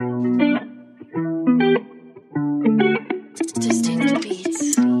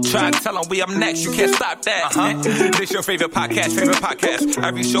Try to tell them we up next, you can't stop that. This your favorite podcast.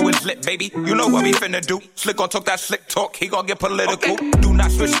 Every show is lit, baby. You know what we finna do. Slick gon' talk that slick talk, he gon' get political. Okay. Do not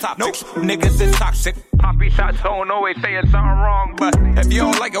switch topics, niggas is toxic. Poppy shots don't always saying something wrong, but if you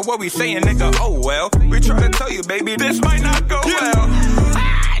don't like it, what we saying, nigga, oh well. We try to tell you, baby, this might not go well.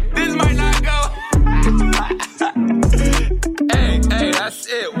 This might not go. Hey, that's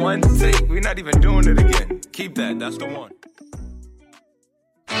it. One take. We're not even doing it again. Keep that. That's the one.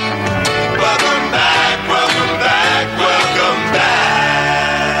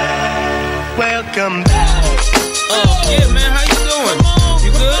 Welcome back. Yeah, man, how you doing?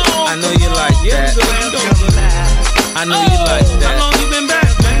 You good? I know you like that. I know you like that. How long you been back,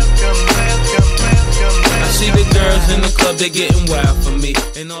 man? I see the girls in the club, they getting wild for me.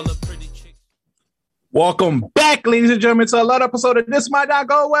 And all the pretty chicks. Welcome back, ladies and gentlemen, to another episode of This Might Not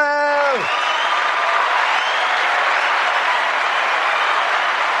Go Well.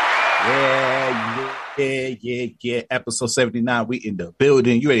 Yeah. Episode 79. We in the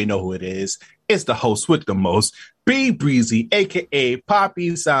building. You already know who it is. It's the host with the most, B Breezy, aka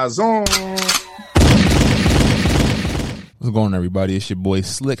Poppy Sazon. What's going on, everybody? It's your boy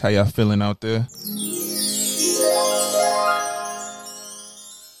Slick. How y'all feeling out there?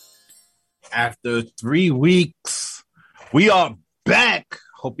 After 3 weeks, we are back.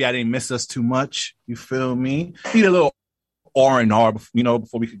 Hope y'all didn't miss us too much. You feel me? Need a little R&R,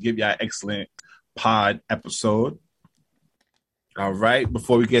 before we could give y'all an excellent pod episode. All right.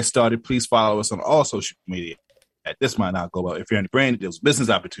 Before we get started, please follow us on all social media at This Might Not Go Well. If you're in the brand deals, business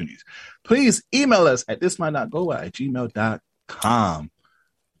opportunities, please email us at thismightnotgowell@gmail.com.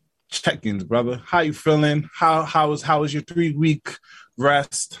 Check-ins, brother. How you feeling? How was your 3-week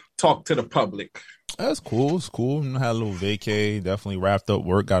rest? Talk to the public. That's cool. It's cool. I had a little vacay. Definitely wrapped up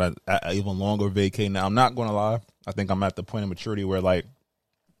work. Got an even longer vacay now. I'm not going to lie. I think I'm at the point of maturity where, like,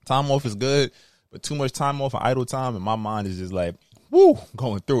 time off is good, but too much time off and idle time, and my mind is just like, woo,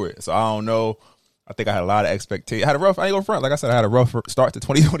 going through it. So I don't know. I think I had a lot of expectations. I ain't gonna front. Like I said, I had a rough start to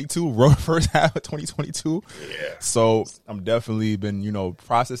 2022, rough first half of 2022. Yeah. So I'm definitely been,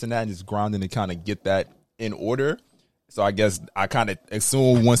 processing that and just grinding to kind of get that in order. So I guess I kind of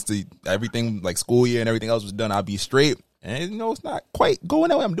assume once everything, like school year and everything else was done, I'll be straight. And, it's not quite going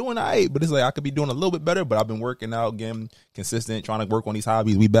that way. I'm doing all right, but it's like I could be doing a little bit better. But I've been working out, getting consistent, trying to work on these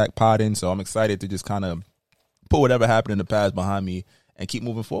hobbies. We back potting, so I'm excited to just kind of put whatever happened in the past behind me and keep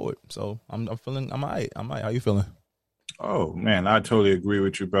moving forward. So I'm feeling, I'm all right. How you feeling? Oh, man, I totally agree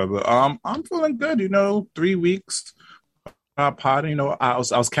with you, brother. I'm feeling good, 3 weeks. Potting, I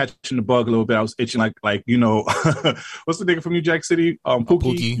was catching the bug a little bit. I was itching like what's the nigga from New Jack City?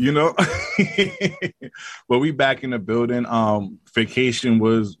 Pookie. But we back in the building. Vacation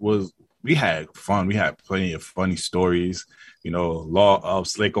was we had fun. We had plenty of funny stories.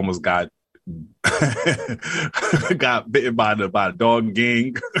 Slick almost got bitten by the dog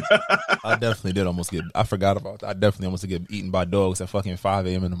gang. I definitely did almost get. I forgot about that. I definitely almost get eaten by dogs at fucking 5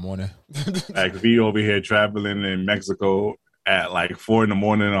 a.m. in the morning. Like we over here traveling in Mexico at like 4 a.m.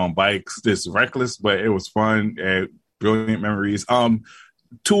 on bikes, just reckless, but it was fun and brilliant memories.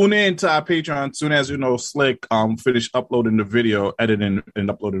 Tune in to our Patreon soon as Slick finish uploading the video, editing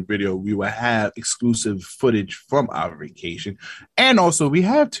and uploading the video. We will have exclusive footage from our vacation, and also we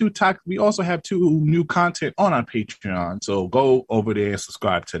also have 2 new content on our Patreon. So go over there and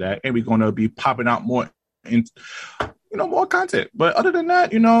subscribe to that, and we're gonna be popping out more more content. But other than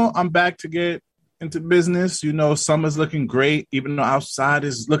that, I'm back to get into business. Summer's looking great, even though outside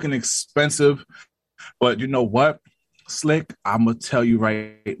is looking expensive. But you know what, Slick, I'm gonna tell you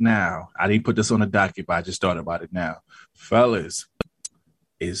right now. I didn't put this on the docket, but I just thought about it now. Fellas,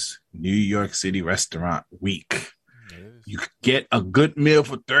 it's New York City Restaurant Week. You could get a good meal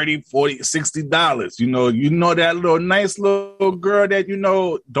for $30, $40, $60. That little nice little girl that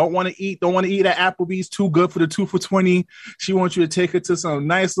don't want to eat at Applebee's, too good for the 2 for $20. She wants you to take her to some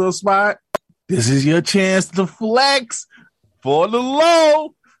nice little spot. This is your chance to flex for the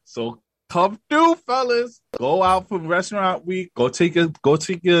low. So come through, fellas. Go out for Restaurant Week. Go take a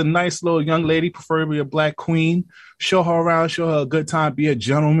nice little young lady, preferably a black queen. Show her around. Show her a good time. Be a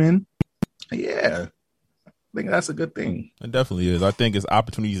gentleman. Yeah. I think that's a good thing. It definitely is. I think it's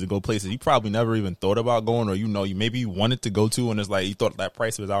opportunities to go places you probably never even thought about going, or you maybe you wanted to go to, and it's like you thought that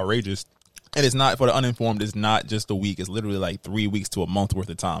price was outrageous. And it's not, for the uninformed, it's not just a week. It's literally like 3 weeks to a month worth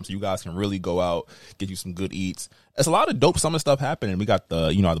of time. So you guys can really go out, get you some good eats. There's a lot of dope summer stuff happening. We got the,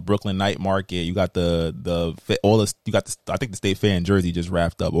 you know, the Brooklyn Night Market. You got I think the State Fair in Jersey just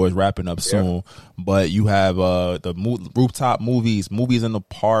wrapped up or is wrapping up soon. But you have rooftop movies in the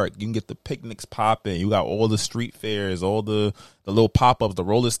park. You can get the picnics popping. You got all the street fairs, all the little pop-ups, the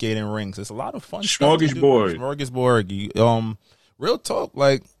roller skating rinks. It's a lot of fun stuff. Smorgasbord. Real talk,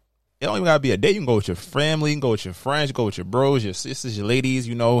 like, it don't even gotta be a date. You can go with your family, you can go with your friends, you can go with your bros, your sisters, your ladies,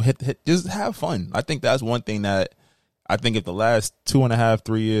 you know, just have fun. I think that's one thing that I think if the last 2.5,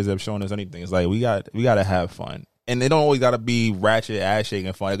 3 years have shown us anything, it's like we gotta have fun. And they don't always gotta be ratchet, ass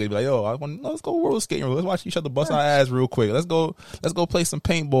shaking fun. They could be like, yo, let's go roller skating, let's watch each other bust our ass real quick. Let's go play some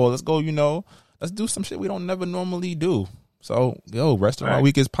paintball. Let's go, you know, let's do some shit we don't never normally do. So, Restaurant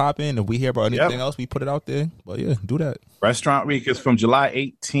Week is popping. If we hear about anything else, we put it out there. But yeah, do that. Restaurant Week is from July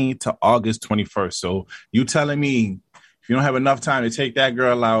 18th to August 21st. So you telling me if you don't have enough time to take that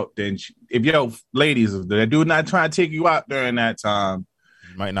girl out, then ladies, if they do not try to take you out during that time,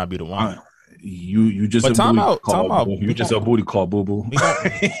 you might not be the one. You just but a booty call. You just a booty call, boo boo. But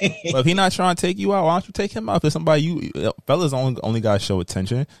if he not trying to take you out, why don't you take him out? If it's somebody fellas only gotta show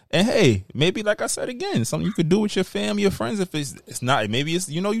attention. And hey, maybe like I said again, something you could do with your family, your friends. If it's not, maybe it's,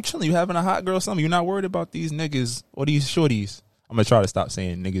 you know, you chilling, you having a hot girl, or something. You're not worried about these niggas or these shorties. I'm gonna try to stop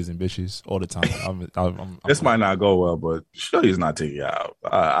saying niggas and bitches all the time. This might not go well, but shorty's not taking you out.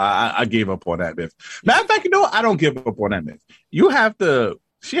 I gave up on that myth. Matter of fact, you know what? I don't give up on that myth.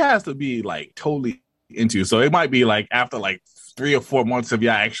 She has to be like totally into you. So it might be like after like 3 or 4 months of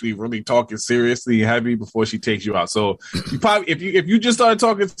y'all actually really talking seriously and heavy before she takes you out. So you probably, if you just started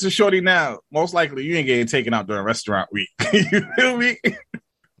talking to shorty now, most likely you ain't getting taken out during Restaurant Week. You feel me,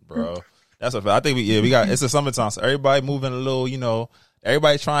 bro? That's a fact. I think we got, it's the summertime, so everybody moving a little, you know.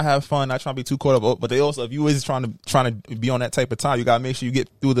 Everybody's trying to have fun, not trying to be too caught up. But they also, if you is trying to be on that type of time, you gotta make sure you get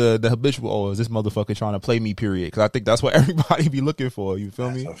through the habitual. Oh, is this motherfucker trying to play me? Period. Because I think that's what everybody be looking for. You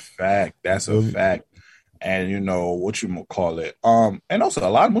feel me? That's a fact. And you know what you gonna call it. And also a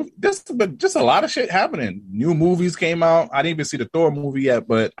lot of movies. Just a lot of shit happening. New movies came out. I didn't even see the Thor movie yet,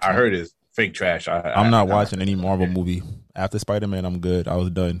 but I heard it's fake trash. I'm not watching any Marvel movie after Spider-Man. I'm good. I was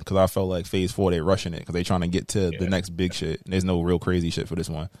done because I felt like Phase 4 they rushing it because they trying to get to the next big shit. There's no real crazy shit for this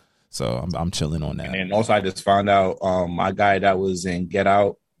one, so I'm chilling on that. And also I just found out my guy that was in Get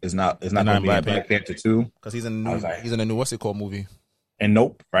Out is not going to be in Black Panther 2 because he's in the new what's it called movie. And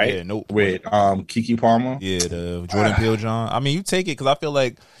Nope, right? Yeah, Nope. With Keke Palmer. Yeah, the Jordan Peele John. I mean, you take it because I feel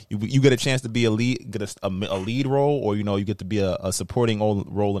like you get a chance to be a lead role, or you know, you get to be a supporting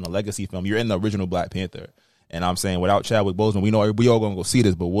role in a legacy film. You're in the original Black Panther, and I'm saying without Chadwick Boseman, we know we all gonna go see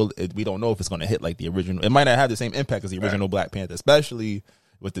this, but we don't know if it's gonna hit like the original. It might not have the same impact as the original Black Panther, especially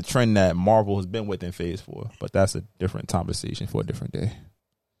with the trend that Marvel has been with in Phase 4. But that's a different conversation for a different day.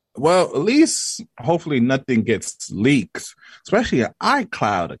 Well, at least hopefully nothing gets leaked, especially an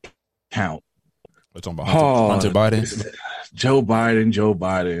iCloud account. We're talking about Hunter Biden. Joe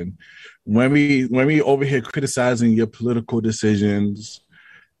Biden. When we over here criticizing your political decisions,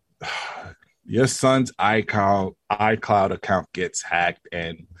 your son's iCloud account gets hacked,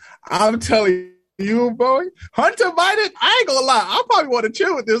 and I'm telling you, boy, Hunter Biden, I ain't gonna lie, I probably want to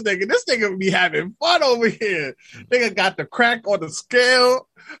chill with this nigga. This nigga be having fun over here. Nigga got the crack on the scale.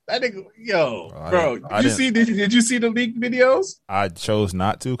 That nigga, bro. Did you see the leaked videos? I chose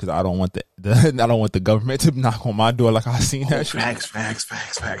not to because I don't want the government to knock on my door like I seen that shit.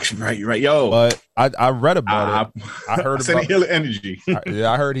 Facts. You're right. Yo, but I read about it. I heard about Hill Energy.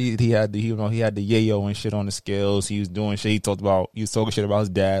 I heard he had the yayo and shit on the scales. He was doing shit. He was talking shit about his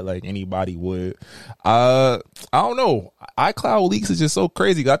dad like anybody would. I don't know. iCloud leaks is just so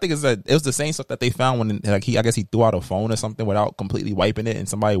crazy. I think it was the same stuff that they found when I guess he threw out a phone or something without completely wiping it, and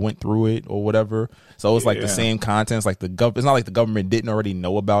somebody went through it or whatever. So it's like the same contents. Like it's not like the government didn't already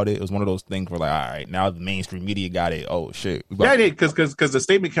know about it. It was one of those things where like, all right, now the mainstream media got it. Oh shit. Yeah, they because the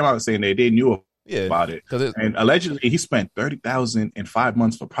statement came out saying they knew about it. And allegedly he spent $30,000 in 5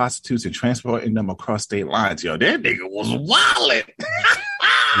 months for prostitutes and transporting them across state lines. Yo, that nigga was wildin'.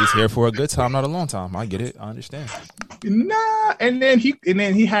 He's here for a good time, not a long time. I get it. I understand. Nah, and then he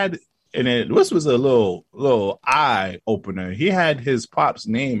had. And then this was a little eye opener. He had his pop's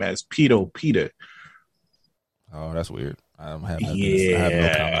name as Peter. Oh, that's weird. I have no comment on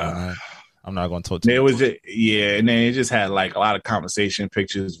that. I'm not going to talk to you. And then it just had like a lot of conversation,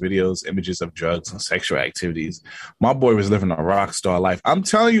 pictures, videos, images of drugs and sexual activities. My boy was living a rock star life. I'm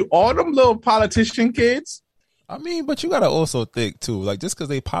telling you, all them little politician kids. I mean, but you gotta also think too, like just because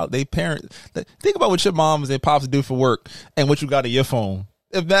they parent, think about what your moms and pops do for work and what you got in your phone.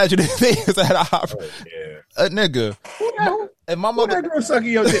 Imagine if they had a hot Yeah. a nigga. And my Who mother. that girl sucking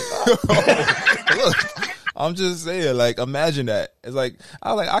your dick? Look, I'm just saying, like, imagine that. It's like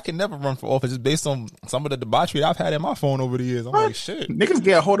I can never run for office just based on some of the debauchery I've had in my phone over the years. I'm like, shit. Niggas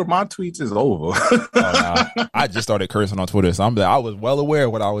get a hold of my tweets is over. Oh, nah. I just started cursing on Twitter, so I was well aware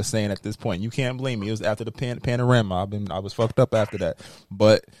of what I was saying at this point. You can't blame me. It was after the panorama. I was fucked up after that,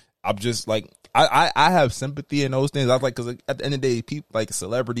 but I'm just like. I have sympathy in those things. I was like, because at the end of the day, people like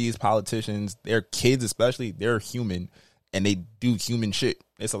celebrities, politicians, their kids especially, they're human and they do human shit.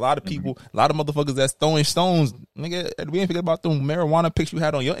 It's a lot of people, a lot of motherfuckers that's throwing stones. Nigga, we ain't forget about the marijuana pics you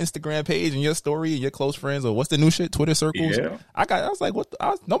had on your Instagram page and your story and your close friends or what's the new shit, Twitter circles. Yeah. I was like,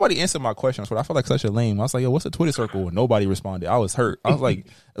 nobody answered my question, so I felt like such a lame. I was like, yo, what's a Twitter circle? And nobody responded. I was hurt. I was like,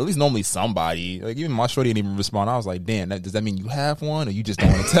 at least normally somebody, like even my shorty didn't even respond. I was like, damn, does that mean you have one or you just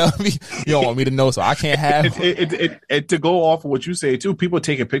don't want to tell me? You don't want me to know, so I can't have it to go off of what you say too. People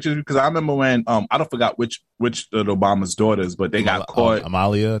taking pictures because I remember when I don't forgot which of Obama's daughters, but they got caught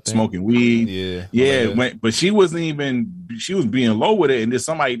Amalia smoking weed. Yeah. But she wasn't even. She was being low with it, and then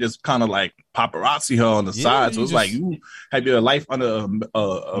somebody just kind of like paparazzi her on the side. So it's like you have your life under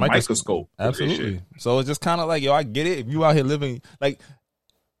a microscope. Absolutely. So it's just kind of like, yo, I get it. If you out here living like,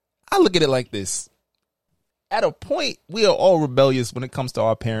 I look at it like this. At a point, we are all rebellious when it comes to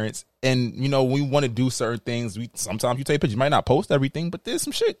our parents. And, you know, we want to do certain things. Sometimes you take pictures. You might not post everything, but there's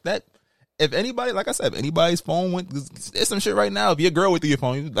some shit that if anybody, like I said, if anybody's phone went, there's some shit right now. If your girl went through your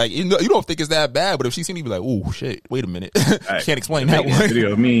phone, like, you don't think it's that bad, but if she seen you, be like, oh, shit, wait a minute. Right. Can't explain that one.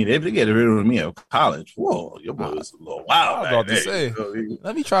 Video of me. If they get a video of me at college, whoa, your boy was a little wild. I was about to say,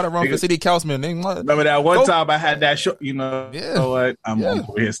 let me try to run for city councilman. Remember that one time I had that show, you know, yeah. You know what? I'm going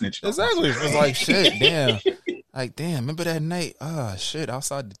to snitch. Exactly. It was like, shit, damn. Like, damn, remember that night? Ah, shit,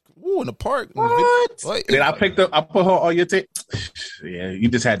 outside in the park. What? Like, then I put her on your tape. Yeah, you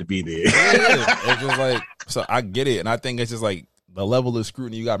just had to be there. Yeah, it's just like, so I get it. And I think it's just like the level of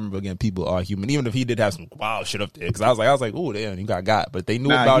scrutiny you got to remember again, people are human. Even if he did have some wild shit up there. Because I was like, oh, damn, you got. But they knew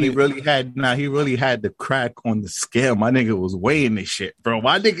about it. He really had the crack on the scale. My nigga was weighing this shit, bro.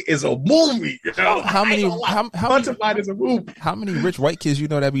 My nigga is a movie. How many rich white kids you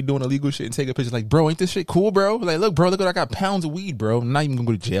know that be doing illegal shit and taking pictures like, bro, ain't this shit cool, bro? Like, look, bro, look what I got, pounds of weed, bro. I'm not even gonna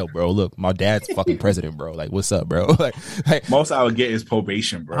go to jail, bro. Look, my dad's fucking president, bro. Like, what's up, bro? like most I would get is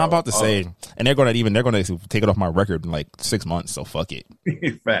probation, bro. I'm about to say, and they're gonna take it off my record in like 6 months. So fuck it.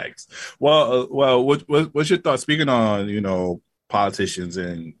 Facts. Well, what's your thoughts? Speaking on, you know, politicians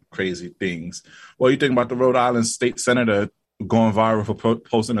and crazy things. What do you think about the Rhode Island state senator going viral for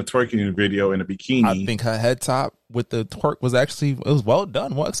posting a twerking video in a bikini? I think her head top with the twerk was well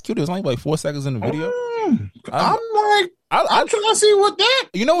done, well executed. It was only like 4 seconds in the video. I'm trying to see what that.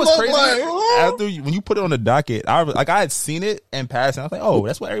 You know what's crazy? Like, After when you put it on the docket, I had seen it and passed, and I was like, "Oh,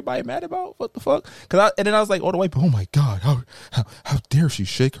 that's what everybody mad about? What the fuck?" And then I was like, "Oh, the white people! Oh my god! How dare she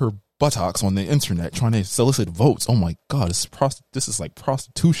shake her buttocks on the internet trying to solicit votes? Oh my god! This is like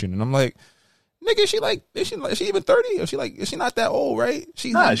prostitution." And I'm like, "Nigga, is she even 30? Is she not that old, right?"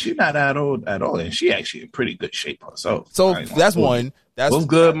 She's not that old at all, and she actually in pretty good shape herself. So that's one. That's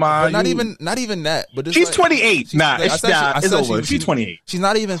good, man. Not even that. But she's 28. It's over. She's 28. She's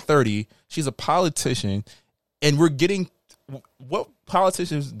not even 30. She's a politician, and we're getting what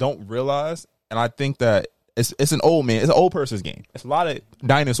politicians don't realize. And I think that it's an old man. It's an old person's game. It's a lot of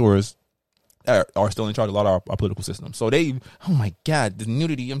dinosaurs that are still in charge of a lot of our political system. So oh my god, the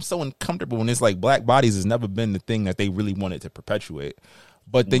nudity. I'm so uncomfortable when it's like black bodies has never been the thing that they really wanted to perpetuate.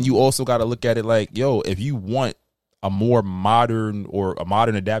 But then you also got to look at it like, yo, if you want a more modern or a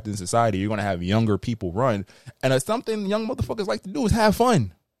modern adapting society, you're going to have younger people run. And it's something young motherfuckers like to do is have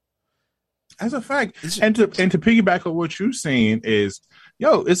fun. As a fact. And to piggyback on what you're saying is,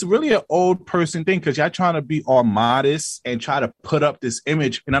 yo, it's really an old person thing because y'all trying to be all modest and try to put up this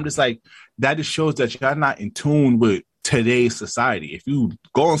image. And I'm just like, that just shows that y'all not in tune with today's society. If you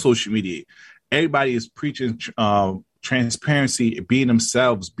go on social media, everybody is preaching transparency, being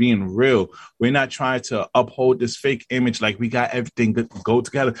themselves, being real. We're not trying to uphold this fake image like we got everything go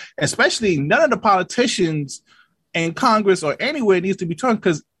together. Especially none of the politicians in Congress or anywhere needs to be turned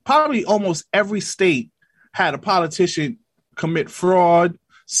because probably almost every state had a politician commit fraud,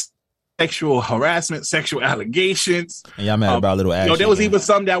 sexual harassment, sexual allegations. And y'all mad about a little action. There was even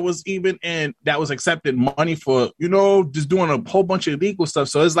some that was accepted money for, just doing a whole bunch of illegal stuff.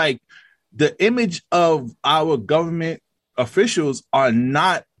 So it's like, the image of our government officials are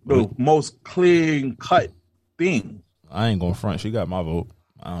not the most clean-cut thing. I ain't going to front. She got my vote.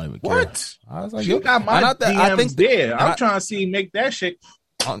 I don't even care. What? I was like, she got my DMs there. I'm trying to see make that shit.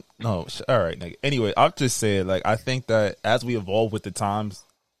 No, all right, nigga. Anyway, I'll just say, like, I think that as we evolve with the times,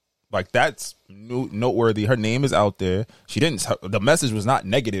 like, that's noteworthy. Her name is out there. The message was not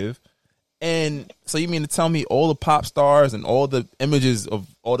negative. And so you mean to tell me all the pop stars and all the images of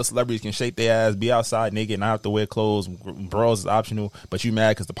all the celebrities can shake their ass, be outside naked, not have to wear clothes, bras is optional, but you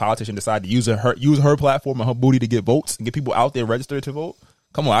mad because the politician decided to use her platform and her booty to get votes and get people out there registered to vote?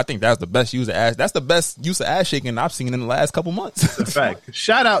 Come on, I think that's the best use of ass. That's the best use of ass shaking I've seen in the last couple months. In fact,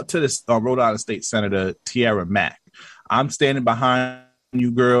 shout out to this Rhode Island State Senator Tiara Mack. I'm standing behind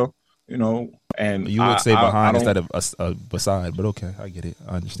you, girl. You know, and you would say behind instead of beside, but okay, I get it.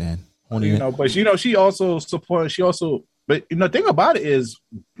 I understand. You know, but you know, she also supports. But you know, the thing about it is,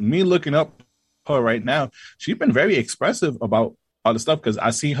 me looking up her right now, she's been very expressive about all the stuff because I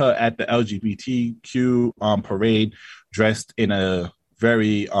see her at the LGBTQ parade dressed in a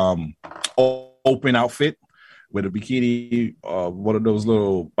very open outfit with a bikini, one of those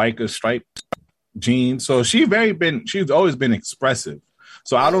little biker striped jeans. So she's always been expressive.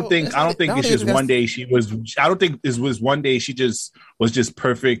 So I don't think it's just one day she was. I don't think this was one day she just was just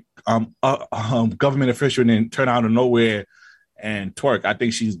perfect government official and then turn out of nowhere and twerk. I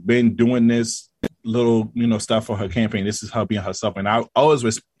think she's been doing this little stuff for her campaign. This is her being herself. And I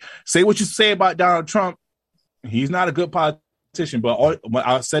always say what you say about Donald Trump. He's not a good politician, but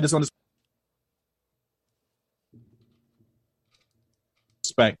I said this on this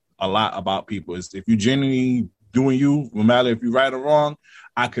respect a lot about people is if you genuinely doing you, no matter if you're right or wrong,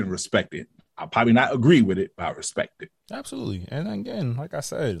 I can respect it. I'll probably not agree with it, but I respect it. Absolutely. And again, like I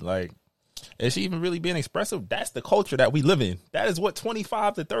said, like, is she even really being expressive? That's the culture that we live in. That is what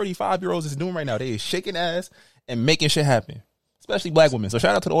 25 to 35-year-olds is doing right now. They is shaking ass and making shit happen, especially black women. So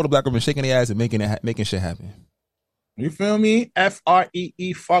shout out to the older black women shaking their ass and making shit happen. You feel me?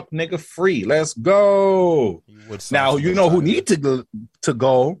 FREE, fuck nigga free. Let's go. Now, you know who need to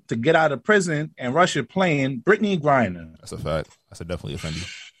go to get out of prison and rush a plane? Brittany Griner. That's a fact. That's definitely offended.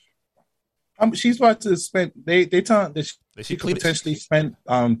 She's about to spend. They tell that she could potentially spend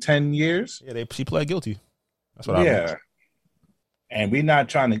 10 years. Yeah, she pled guilty. That's what I mean. And we're not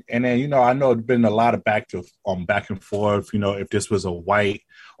trying to. And then I know there's been a lot of back and forth. If this was a white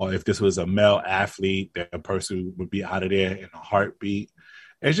or if this was a male athlete, that person would be out of there in a heartbeat.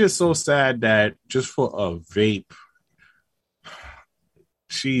 It's just so sad that just for a vape,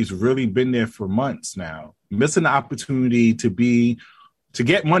 she's really been there for months now, missing the opportunity to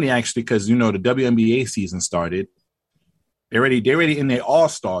get money actually because the WNBA season started. They're already in their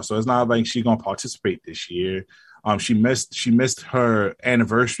All-Star, so it's not like she's gonna participate this year. She missed her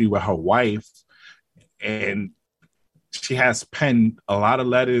anniversary with her wife, and she has penned a lot of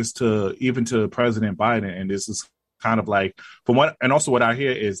letters to President Biden. And this is kind of like what I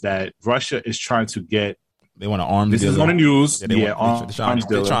hear is that Russia is trying to get. They want an arms dealer. This is on the news.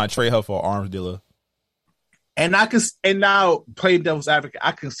 They're trying to trade her for an arms dealer. And now playing devil's advocate,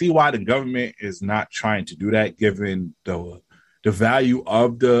 I can see why the government is not trying to do that, given the value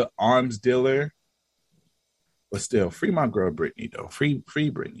of the arms dealer. But still, free my girl Brittany though. Free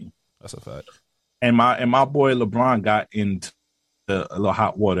Brittany. That's a fact. And my boy LeBron got into a little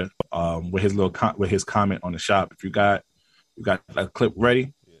hot water with his comment on the shop. If you got a clip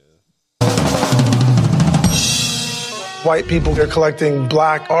ready. White people are collecting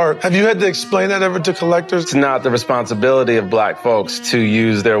black art. Have you had to explain that ever to collectors? It's not the responsibility of black folks to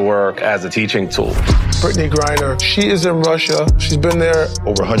use their work as a teaching tool. Brittany Griner, she is in Russia. She's been there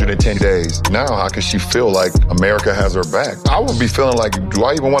over 110 days. Now, how can she feel like America has her back? I would be feeling like, do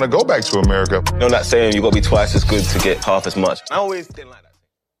I even want to go back to America? No, not saying you got to be twice as good to get half as much. I always didn't like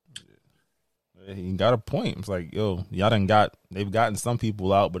that. He got a point. It's like, yo, they've gotten some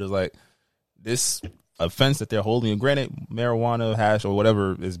people out, but it's like this offense that they're holding. Granted, marijuana, hash, or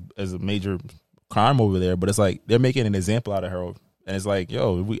whatever is a major crime over there, but it's like they're making an example out of her. And it's like,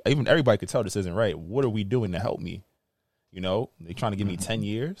 yo, even everybody could tell this isn't right. What are we doing to help me? They're trying to give me 10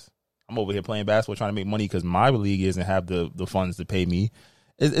 years. I'm over here playing basketball, trying to make money because my league doesn't have the funds to pay me.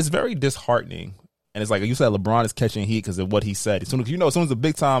 It's very disheartening. And it's like you said, LeBron is catching heat because of what he said. As soon as the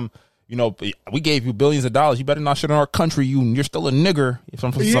big time, we gave you billions of dollars. You better not shit on our country. You're still a nigger.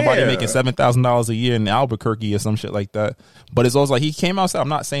 Somebody making $7,000 a year in Albuquerque or some shit like that. But it's also like he came outside. I'm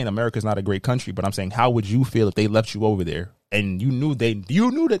not saying America's not a great country, but I'm saying how would you feel if they left you over there and you knew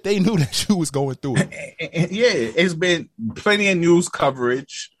that they knew that you was going through it? Yeah, it's been plenty of news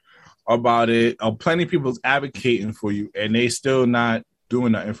coverage about it. Plenty of people's advocating for you, and they still not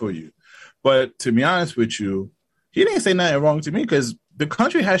doing nothing for you. But to be honest with you, he didn't say nothing wrong to me because the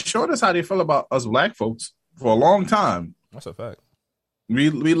country has showed us how they feel about us black folks for a long time. That's a fact. We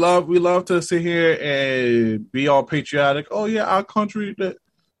love to sit here and be all patriotic. Oh yeah, our country.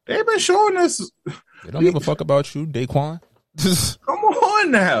 They've been showing us. They don't give a fuck about you, Daquan. Come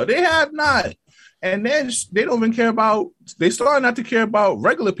on now. They have not. And then they don't even care about, they starting not to care about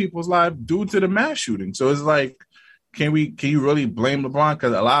regular people's lives due to the mass shooting. So it's like, can you really blame LeBron?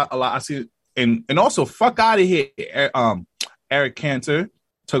 Because a lot I see, and also fuck out of here. Eric Cantor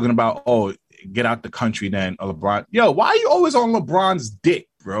talking about, get out the country then, LeBron. Yo, why are you always on LeBron's dick,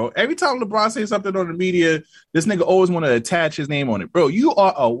 bro? Every time LeBron says something on the media, this nigga always want to attach his name on it. Bro, you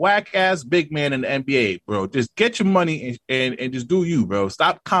are a whack-ass big man in the NBA, bro. Just get your money and just do you, bro.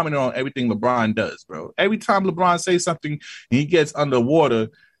 Stop commenting on everything LeBron does, bro. Every time LeBron says something and he gets underwater,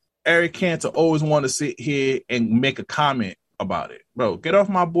 Eric Cantor always want to sit here and make a comment about it. Bro, get off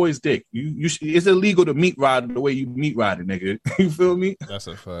my boy's dick. It's illegal to meat ride the way you meat ride it, nigga. You feel me? That's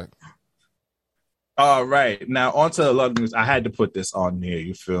a fact. All right. Now, on to the other news. I had to put this on there.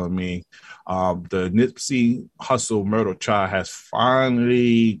 You feel me? The Nipsey Hussle murder trial has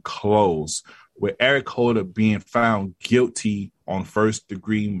finally closed, with Eric Holder being found guilty on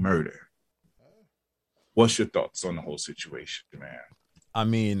first-degree murder. What's your thoughts on the whole situation, man? I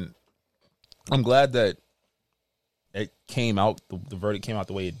mean, I'm glad that it came out, the verdict came out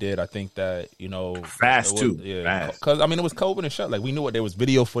the way it did. I think that, fast too. Yeah, because I mean, it was COVID and shut. Like, we knew what there was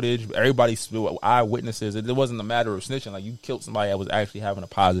video footage. Everybody, eyewitnesses. It wasn't a matter of snitching. Like, you killed somebody that was actually having a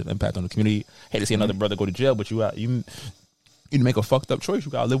positive impact on the community. Hate to see another brother go to jail, but you make a fucked up choice.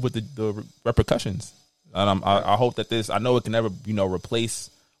 You gotta live with the repercussions. And I hope that this. I know it can never replace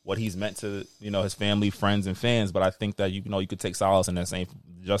what he's meant to his family, friends, and fans. But I think that you could take solace in that same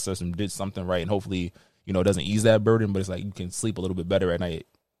justice and did something right, and hopefully. It doesn't ease that burden, but it's like you can sleep a little bit better at night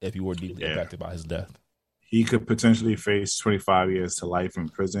if you were deeply impacted by his death. He could potentially face 25 years to life in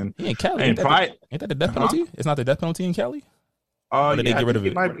prison. Yeah, in Cali. Ain't that the death penalty? It's not the death penalty in Cali? Did they get rid of it?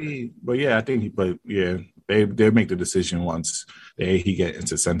 It might be, but yeah, I think they make the decision once he get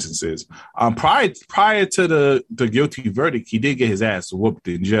into sentences. Prior to the guilty verdict, he did get his ass whooped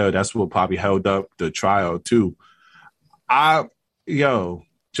in jail. That's what probably held up the trial too.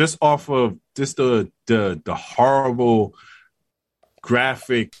 Just off of just the horrible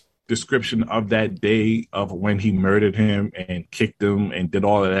graphic description of that day of when he murdered him and kicked him and did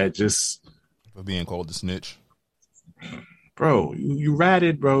all of that, just for being called the snitch. Bro, you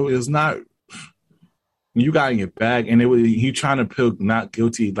ratted, bro. It was not, you got in your bag, and he trying to plead not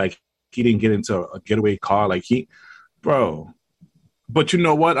guilty, like he didn't get into a getaway car, like bro. But you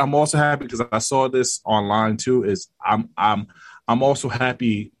know what? I'm also happy because I saw this online too. I'm also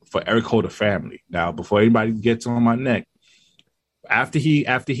happy for Eric Holder family. Now, before anybody gets on my neck, after he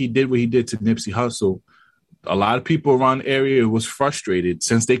did what he did to Nipsey Hussle, a lot of people around the area was frustrated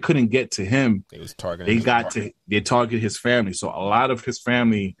since they couldn't get to him. They targeted his family. So a lot of his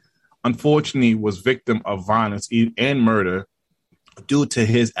family, unfortunately, was victim of violence and murder due to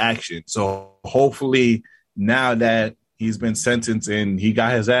his action. So hopefully now that he's been sentenced and he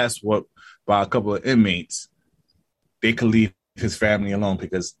got his ass whooped by a couple of inmates, they could leave his family alone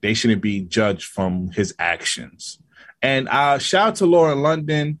because they shouldn't be judged from his actions. And shout out to Lauren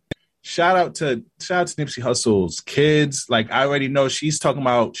London. Shout out to Nipsey Hussle's kids. Like, I already know she's talking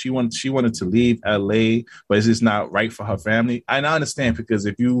about she wanted to leave LA, but it's just not right for her family. And I understand, because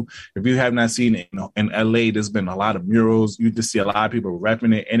if you have not seen it in LA, there's been a lot of murals. You just see a lot of people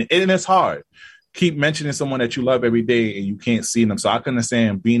repping it, and it's hard. Keep mentioning someone that you love every day and you can't see them. So I can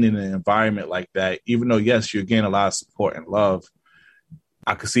understand being in an environment like that, even though, yes, you're getting a lot of support and love.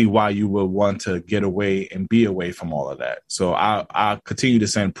 I can see why you would want to get away and be away from all of that. So I continue to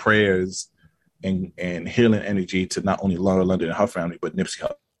send prayers and healing energy to not only Laura London and her family, but Nipsey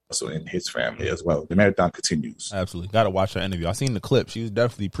Hussle and his family as well. The marathon continues. Absolutely. Got to watch her interview. I seen the clip. She was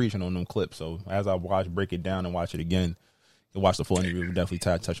definitely preaching on them clips. So as I break it down and watch it again, you'll watch the full interview. We'll definitely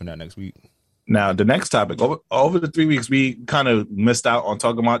touch on that next week. Now, the next topic, over the 3 weeks, we kind of missed out on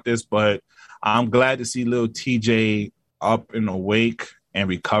talking about this, but I'm glad to see little TJ up and awake and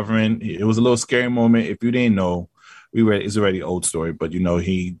recovering. It was a little scary moment. If you didn't know, it's already old story, but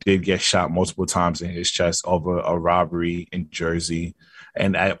he did get shot multiple times in his chest over a robbery in Jersey.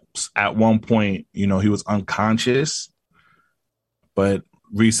 And at one point, he was unconscious, but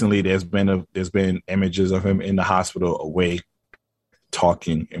recently there's been images of him in the hospital awake,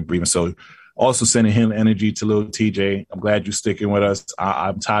 talking and breathing. So also sending him energy to little TJ. I'm glad you're sticking with us.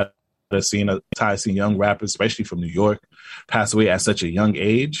 I'm tired of seeing young rappers, especially from New York, pass away at such a young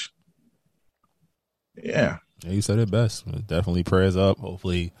age. Yeah, you said it best. Definitely prayers up.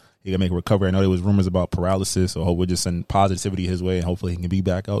 Hopefully he can make a recovery. I know there was rumors about paralysis, so we'll just send positivity his way, and hopefully he can be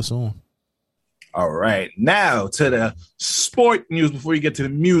back out soon. All right, now to the sport news before you get to the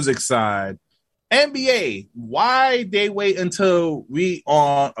music side. NBA, why they wait until we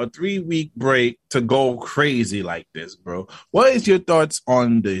on a 3-week break to go crazy like this, bro? What is your thoughts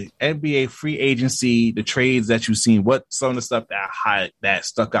on the NBA free agency, the trades that you've seen? What some of the stuff that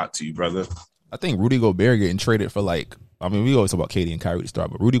stuck out to you, brother? I think Rudy Gobert getting traded for we always talk about KD and Kyrie to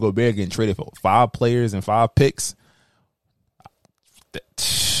start, but Rudy Gobert getting traded for 5 players and 5 picks.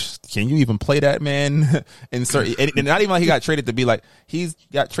 Can you even play that, man? And not even like he got traded to be like, he's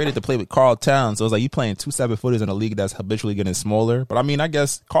got traded to play with Karl Towns. So it's like you playing 2 7-footers in a league that's habitually getting smaller. But I mean, I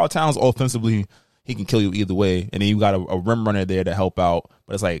guess Karl Towns offensively, he can kill you either way. And then you got a rim runner there to help out.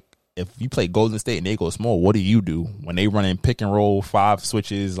 But it's like, if you play Golden State and they go small, what do you do when they run in pick and roll 5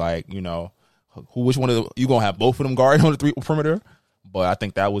 switches? Like, which one of you gonna have both of them guard on the 3 perimeter? But I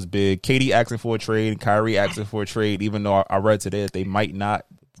think that was big. KD asking for a trade, Kyrie asking for a trade. Even though I read today that they might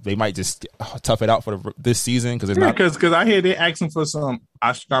just tough it out for this season because I hear they're asking for some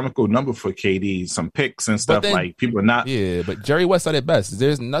astronomical number for KD, some picks and stuff. Like people are not. Yeah, but Jerry West said it best.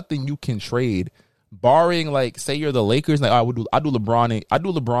 There's nothing you can trade, barring like say you're the Lakers. Like I do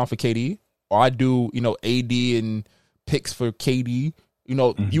LeBron for KD, or I do AD and picks for KD.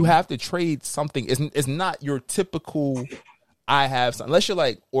 You have to trade something. It's not your typical. I have some, unless you're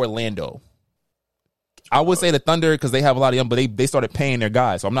like Orlando. I would say the Thunder because they have a lot of young, but they started paying their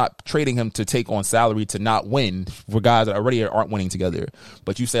guys. So I'm not trading him to take on salary to not win for guys that already aren't winning together.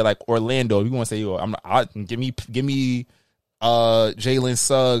 But you say like Orlando, you want to say, give me Jalen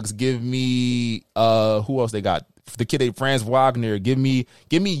Suggs, give me who else they got? The kid Franz Wagner, give me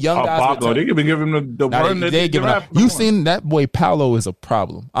young guys. Pablo, they could be giving him the run that they giving up. You've seen that boy Paolo is a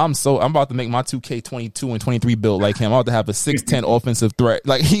problem. I'm about to make my 2K22 and 23 build like him. I'm about to have a 6'10" offensive threat.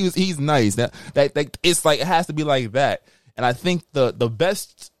 Like he's nice. That it's like it has to be like that. And I think the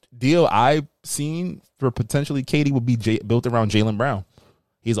best deal I've seen for potentially KD would be built around Jaylen Brown.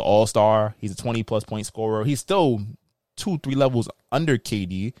 He's an all-star. He's a 20+ point scorer. He's still 2-3 levels under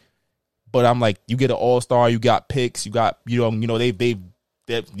KD. But I'm like, you get an all-star, you got picks, you got, him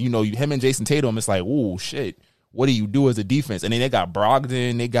and Jason Tatum, it's like, oh, shit, what do you do as a defense? And then they got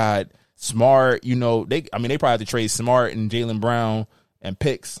Brogdon, they got Smart, they probably have to trade Smart and Jaylen Brown and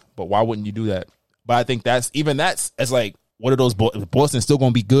picks, but why wouldn't you do that? But I think it's like, what are those, Boston's still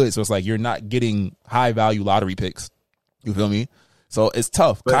going to be good, so it's like, you're not getting high-value lottery picks. You feel me? So it's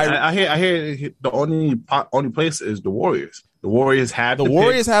tough. I hear the only place is the Warriors. The Warriors have the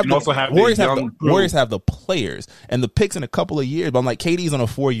Warriors have the players and the picks in a couple of years. But I'm like, KD's on a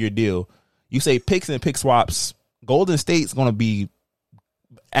 4-year deal. You say picks and pick swaps. Golden State's going to be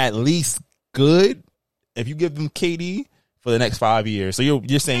at least good if you give them KD for the next 5 years. So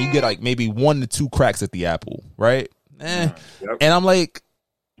you're saying you get like maybe 1 to 2 cracks at the apple, right? Yep. And I'm like,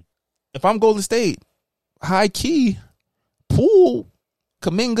 if I'm Golden State, high key, Poole,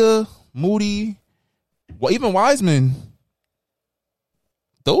 Kuminga, Moody, even Wiseman.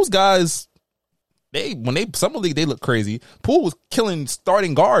 Those guys, summer league, they look crazy. Poole was killing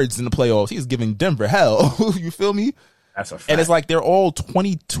starting guards in the playoffs. He was giving Denver hell. You feel me? That's a fact. And it's like they're all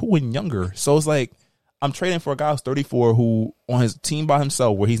 22 and younger. So it's like I'm trading for a guy who's 34 who on his team by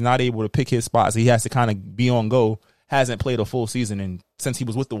himself, where he's not able to pick his spots. He has to kind of be on go. Hasn't played a full season since he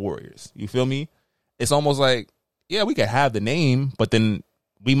was with the Warriors. You feel me? It's almost like, yeah, we could have the name, but then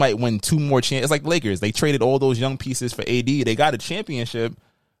we might win 2 more championships. It's like Lakers. They traded all those young pieces for AD. They got a championship.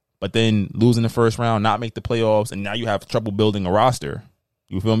 But then losing the first round, not make the playoffs, and now you have trouble building a roster.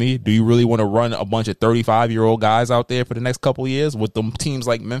 You feel me? Do you really want to run a bunch of 35-year-old guys out there for the next couple of years with them teams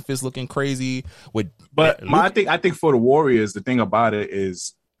like Memphis looking crazy? I think for the Warriors, the thing about it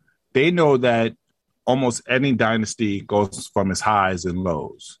is they know that almost any dynasty goes from its highs and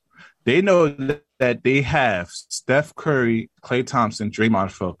lows. They know that they have Steph Curry, Klay Thompson, Draymond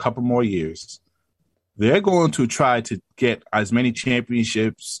for a couple more years. They're going to try to get as many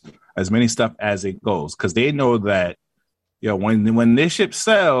championships, as many stuff as it goes, because they know that, when this ship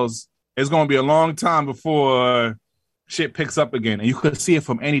sails, it's going to be a long time before shit picks up again. And you could see it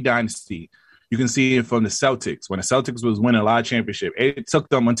from any dynasty. You can see it from the Celtics. When the Celtics was winning a lot of championships, it took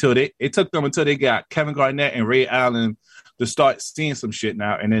them until they got Kevin Garnett and Ray Allen to start seeing some shit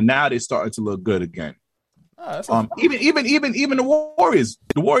now. And then now they're starting to look good again. Even the Warriors.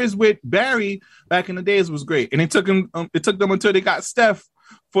 The Warriors with Barry back in the days was great, and it took them until they got Steph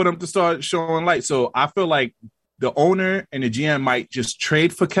for them to start showing light. So I feel like the owner and the GM might just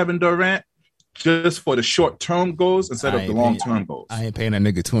trade for Kevin Durant just for the short-term goals instead of the long-term goals. I ain't paying that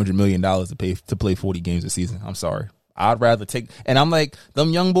nigga $200 million to play 40 games a season. I'm sorry. I'd rather take, and I'm like, them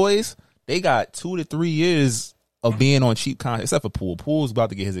young boys, they got 2 to 3 years of being on cheap contracts, except for Poole. Poole's about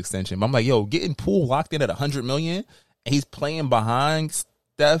to get his extension. But I'm like, getting Poole locked in at $100 million, and he's playing behind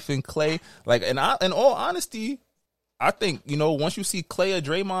Steph and Clay. Like, in all honesty, I think, you know, once you see Clay or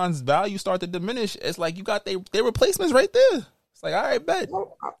Draymond's value start to diminish, it's like you got their replacements right there. It's like, all right, bet.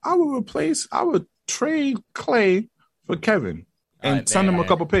 I would trade Clay for Kevin and send him a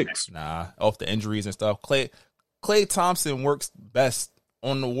couple picks. Nah, off the injuries and stuff. Clay Thompson works best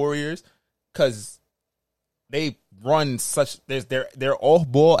on the Warriors because they run their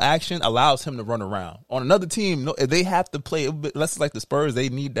off-ball action allows him to run around. On another team, if they have to play, let's like the Spurs, they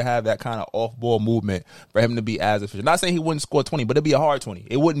need to have that kind of off-ball movement for him to be as efficient. Not saying he wouldn't score 20, but it'd be a hard 20.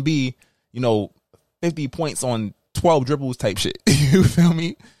 It wouldn't be, 50 points on 12 dribbles type shit. You feel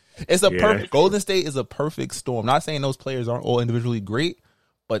me? It's a perfect. Golden State is a perfect storm. Not saying those players aren't all individually great,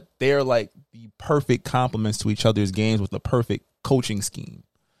 but they're like the perfect complements to each other's games with the perfect coaching scheme.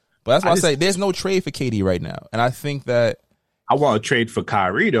 But that's why I say there's no trade for KD right now, and I think that I want to trade for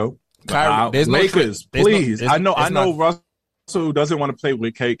Kyrie though. There's Lakers, no please. I know Russell doesn't want to play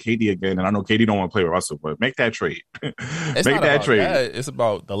with KD again, and I know KD don't want to play with Russell, but make that trade. It's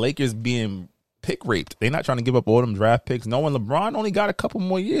about the Lakers being pick raped. They're not trying to give up all them draft picks. Knowing LeBron only got a couple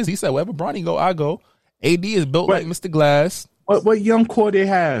more years. He said, wherever Bronny go, I go. AD is built like Mr. Glass. What young core they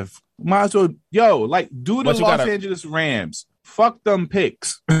have? Might as well, do the Los Angeles Rams. Fuck them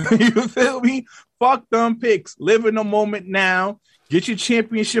picks. You feel me? Fuck them picks. Live in the moment now. Get your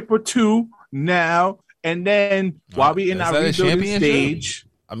championship or two now. And then while we in our rebuilding stage,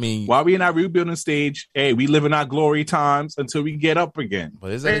 while we in our rebuilding stage, hey, we live in our glory times until we get up again.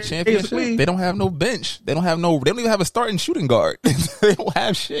 But is that a championship? They don't have no bench. They don't even have a starting shooting guard. They don't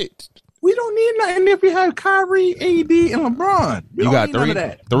have shit. We don't need nothing if we have Kyrie, AD, and LeBron. You got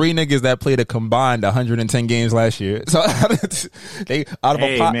three niggas that played a combined 110 games last year. So they out of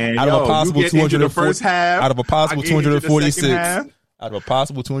a possible 246 out of a possible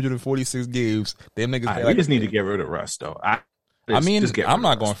 246 games, them niggas. We just need to get rid of Russ though. I'm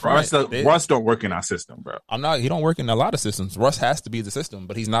not going front. Russ don't work in our system, bro. He don't work in a lot of systems. Russ has to be the system,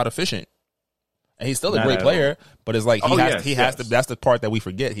 but he's not efficient. And he's still a great player, but it's like he has to. That's the part that we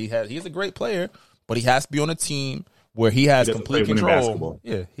forget. He's a great player, but he has to be on a team where he has complete control.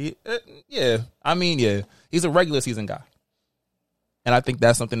 He's a regular season guy, and I think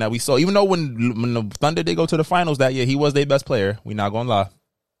that's something that we saw. Even though when the Thunder did go to the finals that year, he was their best player. We not gonna lie.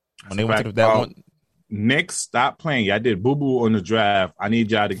 When they went to that one, Knicks, stop playing. Y'all did boo boo on the draft. I need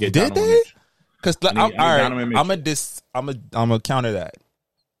y'all to get down on it. Because I'm gonna counter that.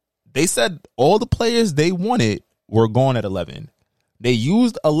 They said all the players they wanted were gone at 11. They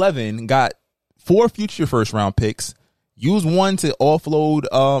used 11, got 4 future first round picks, used 1 to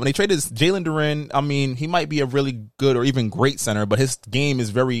offload. They traded Jalen Duren. He might be a really good or even great center, but his game is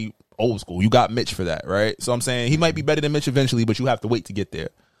very old school. You got Mitch for that, right? So I'm saying he might be better than Mitch eventually, but you have to wait to get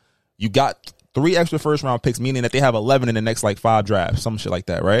there. You got 3 extra first round picks, meaning that they have 11 in the next 5 drafts, some shit like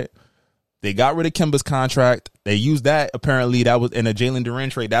that, right? They got rid of Kemba's contract. They used that. Apparently, that was in a Jalen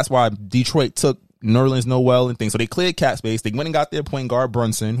Duren trade. That's why Detroit took Nerlens Noel and things. So they cleared cap space. They went and got their point guard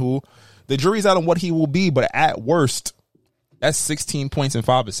Brunson, who the jury's out on what he will be, but at worst, that's 16 points and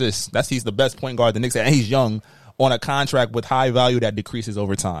 5 assists. He's the best point guard the Knicks had, and he's young on a contract with high value that decreases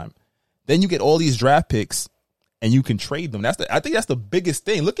over time. Then you get all these draft picks, and you can trade them. I think that's the biggest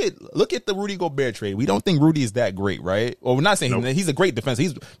thing. Look at the Rudy Gobert trade. We don't think Rudy is that great, right? Well, we're not saying he's a great defensive.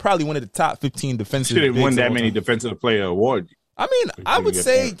 He's probably one of the top 15 defensive. Should have won that many defensive player awards. I would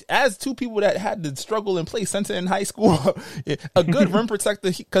say as two people that had to struggle and play center in high school, a good rim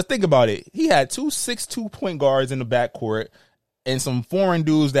protector. Because think about it, he had 2 6'2" point guards in the backcourt and some foreign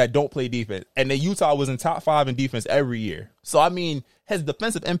dudes that don't play defense. And Utah was in top 5 in defense every year. So his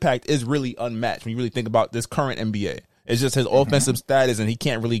defensive impact is really unmatched when you really think about this current NBA. It's just his offensive status, and he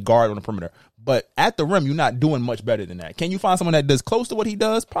can't really guard on the perimeter. But at the rim, you're not doing much better than that. Can you find someone that does close to what he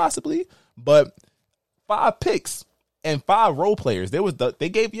does? Possibly. But 5 picks and 5 role players. They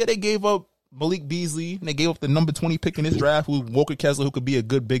gave up Malik Beasley, and they gave up the number 20 pick in this draft, Walker Kessler, who could be a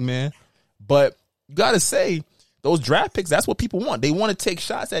good big man. But you got to say, those draft picks, that's what people want. They want to take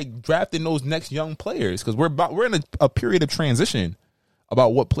shots at drafting those next young players because we're in a period of transition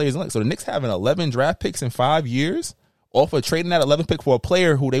about what players like. So the Knicks having 11 draft picks in 5 years off of trading that 11 pick for a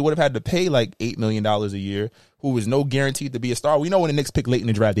player who they would have had to pay like $8 million a year, who was no guaranteed to be a star. We know when the Knicks pick late in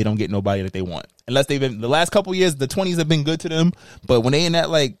the draft, they don't get nobody that they want. Unless they've been, the last couple of years, the 20s have been good to them. But when they in that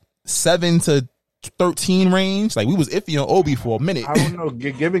 7 to 13 range, we was iffy on Obi for a minute. I don't know.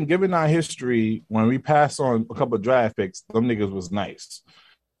 Given our history, when we passed on a couple of draft picks, them niggas was nice.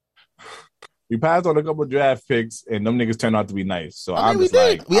 We passed on a couple of draft picks, and them niggas turned out to be nice. So we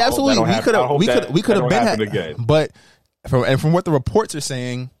did. We could have been again. But from what the reports are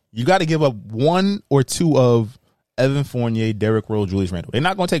saying, you got to give up 1 or 2 of Evan Fournier, Derrick Rose, Julius Randle. They're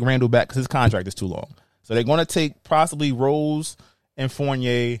not going to take Randle back because his contract is too long. So they're going to take possibly Rose and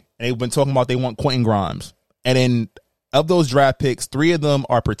Fournier, and they've been talking about they want Quentin Grimes. And then of those draft picks, 3 of them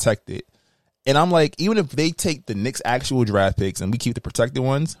are protected. And I'm like, even if they take the Knicks' actual draft picks and we keep the protected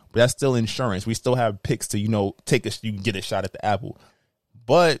ones, but that's still insurance. We still have picks to, you can get a shot at the apple.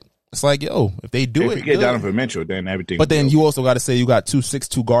 But it's like, yo, if they do if you get Donovan Mitchell, then everything. But then you also got to say you got 2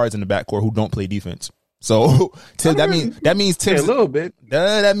 6'2" guards in the backcourt who don't play defense. So that means Tibbs a little bit.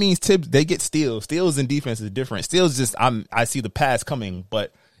 That means Tibbs they get steals. Steals in defense is different. Steals just I see the pass coming,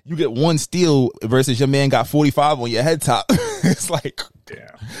 but you get 1 steal versus your man got 45 on your head top. It's like,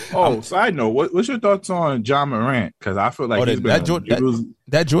 yeah. Oh, side note, what's your thoughts on John Morant? Because I feel like that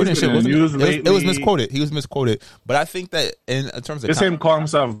Jordan shit it was misquoted. He was misquoted, but I think that in terms of just him calling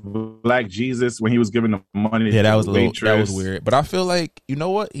himself Black Jesus when he was giving the money. Yeah, that was weird. But I feel like, you know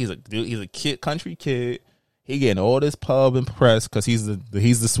what? He's a country kid. He getting all this pub and press because he's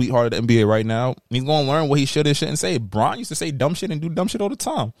the sweetheart of the NBA right now. He's gonna learn what he should and shouldn't say. Bron used to say dumb shit and do dumb shit all the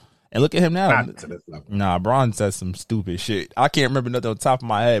time. And look at him now. Nah, Bron says some stupid shit. I can't remember nothing on the top of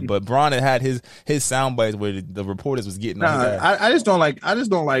my head, but Bron had his sound bites where the reporters was getting on his ass. I just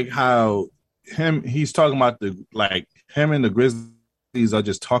don't like how he's talking about him and the Grizzlies are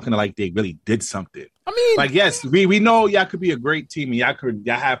just talking like they really did something. I mean, like, yes, we know y'all could be a great team and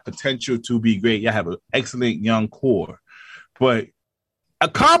y'all have potential to be great. Y'all have an excellent young core, but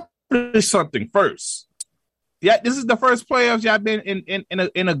accomplish something first. Yeah, this is the first playoffs y'all been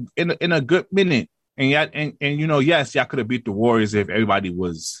in a good minute, and yes, y'all could have beat the Warriors if everybody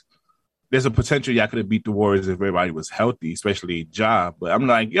was. There's a potential y'all could have beat the Warriors if everybody was healthy, especially Ja. But I'm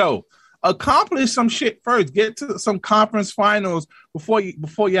like, yo, accomplish some shit first. Get to some conference finals before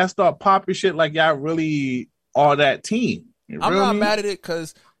y'all start popping shit like y'all really are that team. I'm not mad at it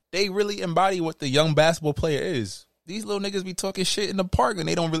because they really embody what the young basketball player is. These little niggas be talking shit in the park and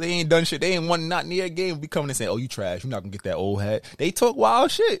they ain't done shit. They ain't won not near a game. Be coming and saying, "Oh, you trash. You're not gonna get that old hat." They talk wild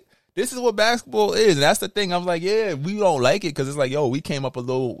shit. This is what basketball is, and that's the thing. I'm like, yeah, we don't like it because it's like, yo, we came up a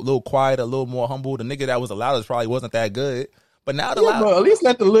little quiet, a little more humble. The nigga that was the loudest probably wasn't that good, but now but at least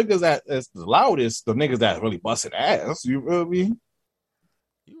let the niggas that's the loudest, the niggas that really busted ass. You feel me?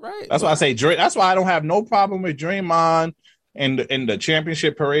 You're right. That's why I say Dray. That's why I don't have no problem with Draymond and the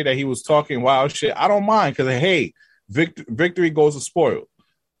championship parade that he was talking wild shit. I don't mind because hey. Victory goes to spoil.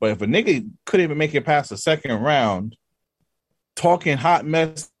 But if a nigga couldn't even make it past the second round, talking hot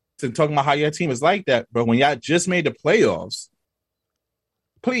mess and talking about how your team is like that, but when y'all just made the playoffs,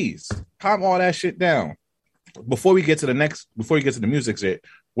 please calm all that shit down. Before we get to the music shit,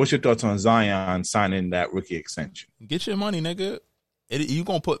 what's your thoughts on Zion signing that rookie extension? Get your money, nigga.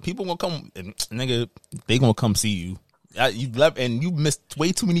 People gonna come, nigga. They gonna come see you. You left and you missed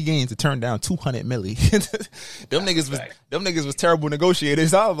way too many games to turn down $200 million. Them niggas was terrible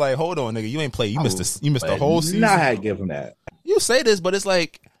negotiators. I was like, hold on, nigga, you ain't play. You missed the whole season. Nah, I had given that. You say this, but it's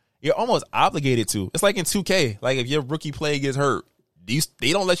like you're almost obligated to. It's like in 2K. Like if your rookie player gets hurt,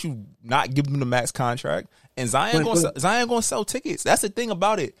 they don't let you not give them the max contract. And Zion gonna sell tickets. That's the thing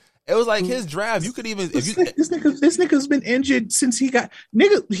about it. It was like his draft. You could even this nigga's been injured since he got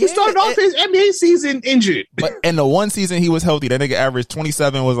He started off his NBA season injured. But in the one season he was healthy, that nigga averaged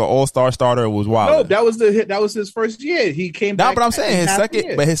 27. Was an all-star starter. Was wild. No, that was his first year. He came back. But I'm saying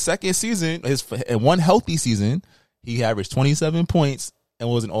his second season, his one healthy season, he averaged 27 points and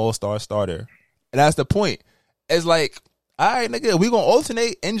was an all-star starter. And that's the point. It's like, all right, nigga, we gonna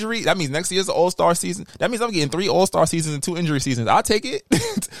alternate injury. That means next year's an all-star season. That means I'm getting 3 all-star seasons and 2 injury seasons. I'll take it.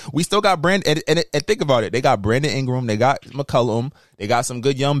 We still got Brandon, and think about it. They got Brandon Ingram. They got McCollum. They got some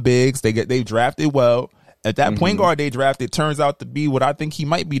good young bigs. They drafted well. At that point guard they drafted turns out to be what I think he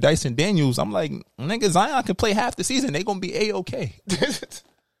might be, Dyson Daniels. I'm like, nigga, Zion can play half the season. They gonna be A-okay.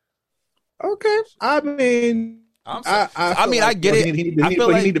 Okay. I mean, I get it. He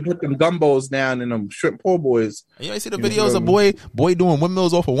need to put them gumbos down and them shrimp poor boys. You see the videos of boy doing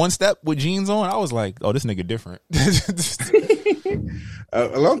windmills off of one step with jeans on. I was like, oh, this nigga different.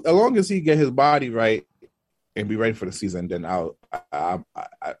 As long as he get his body right and be ready for the season, then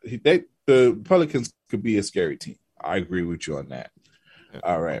the Pelicans could be a scary team. I agree with you on that. Yeah.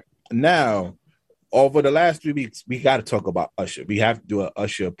 All right. Now, over the last 3 weeks, we got to talk about Usher. We have to do an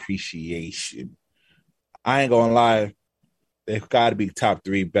Usher appreciation. I ain't gonna lie, they've got to be top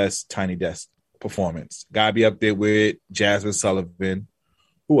 3 best Tiny Desk performance. Got to be up there with Jasmine Sullivan.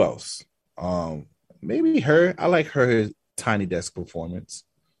 Who else? Maybe her. I like her Tiny Desk performance.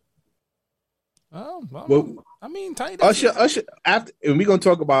 I mean, Tiny Desk. Usher. After, and we're gonna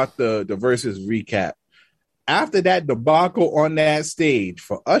talk about the versus recap. after that debacle on that stage,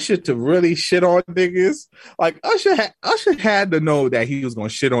 for Usher to really shit on niggas, like Usher had to know that he was gonna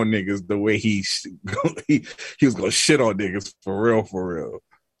shit on niggas the way he was gonna shit on niggas for real.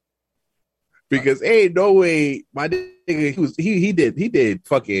 Because ain't no way my nigga he did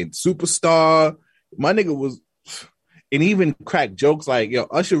fucking Superstar. My nigga was, and even cracked jokes like, yo,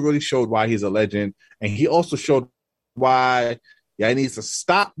 Usher really showed why he's a legend, and he also showed why. Yeah, he needs to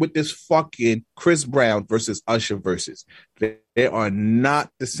stop with this fucking Chris Brown versus Usher versus. They are not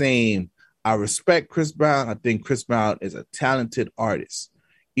the same. I respect Chris Brown. I think Chris Brown is a talented artist,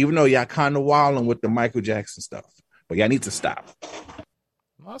 even though y'all kind of wilding with the Michael Jackson stuff. But y'all need to stop.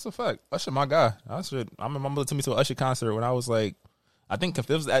 No, that's a fact. Usher, my guy. I remember my mother took me to an Usher concert when I was like, I think it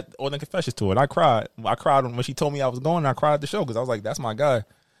was at Northern Confessions tour, and I cried. I cried when she told me I was going, and I cried at the show because I was like, that's my guy.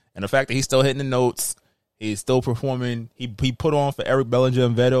 And the fact that he's still hitting the notes, he's still performing. He put on for Eric Bellinger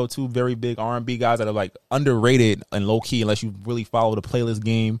and Vedo, two very big R&B guys that are like underrated and low key unless you really follow the playlist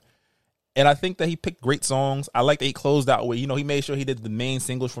game. And I think that he picked great songs. I like that he closed out with, he made sure he did the main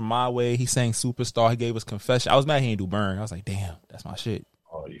singles from My Way. He sang Superstar. He gave us Confession. I was mad he didn't do Burn. I was like, damn, that's my shit.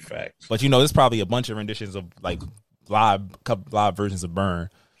 Oh, you facts. But there's probably a bunch of renditions of like live versions of Burn.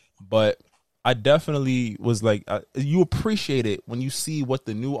 But I definitely was like, you appreciate it when you see what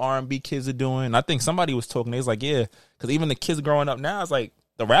the new R&B kids are doing. I think somebody was talking, they was like, yeah, because even the kids growing up now, it's like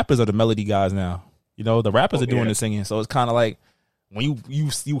the rappers are the melody guys now. The rappers are doing the singing. So it's kind of like when you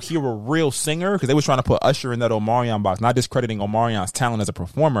hear a real singer, because they was trying to put Usher in that Omarion box, not discrediting Omarion's talent as a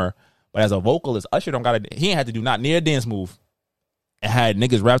performer, but as a vocalist, Usher he ain't had to do not near a dance move and had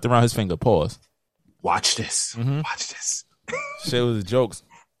niggas wrapped around his finger. Pause. Watch this. Mm-hmm. Watch this. Shit was jokes.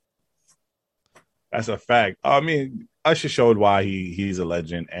 That's a fact. I mean, Usher showed why he's a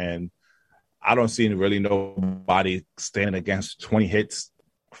legend, and I don't see really nobody standing against 20 hits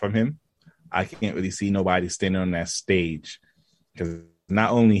from him. I can't really see nobody standing on that stage because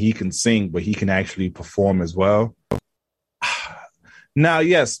not only he can sing, but he can actually perform as well. Now,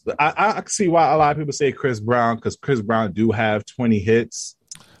 yes, I see why a lot of people say Chris Brown, because Chris Brown do have 20 hits,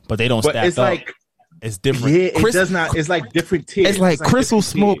 but they don't stack it's up. Like, it's different. Yeah, it does not. It's like different tiers. It's like Chris will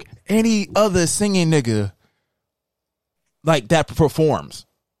smoke any other singing nigga like that performs.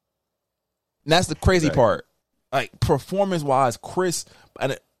 And that's the crazy part. Like performance wise, Chris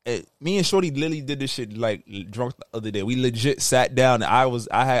and me and Shorty literally did this shit like drunk the other day. We legit sat down and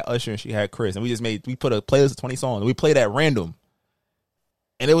I had Usher and she had Chris, and we put a playlist of 20 songs and we played at random.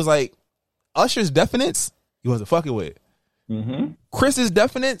 And it was like Usher's definites, he wasn't fucking with. Mm-hmm. Chris's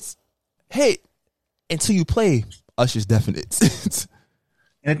definites hit until you play Usher's definites.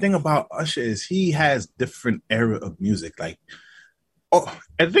 And the thing about Usher is he has different era of music. Like, and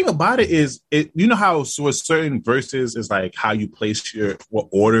the thing about it is, you know how with certain verses is like how you place what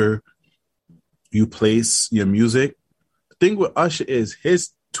order you place your music. The thing with Usher is his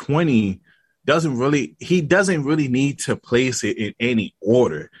 20 doesn't really need to place it in any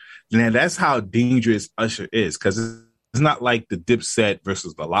order. And that's how dangerous Usher is, because it's not like the Dipset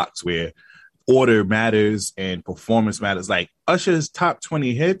versus the Lox where order matters and performance matters. Like Usher's top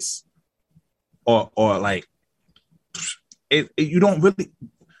 20 hits or like you don't really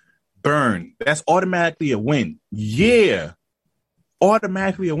Burn. That's automatically a win. Yeah.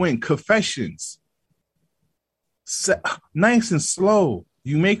 Automatically a win. Confessions. Nice and slow.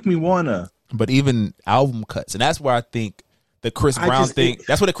 You make me wanna. But even album cuts, and that's where I think the Chris Brown thing.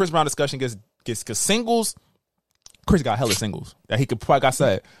 That's where the Chris Brown discussion gets because singles. Chris got hella singles that he could probably got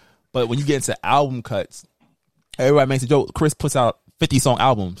said. But when you get into album cuts, everybody makes a joke. Chris puts out 50-song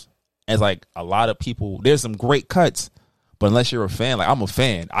albums. And it's like a lot of people, there's some great cuts, but unless you're a fan, like I'm a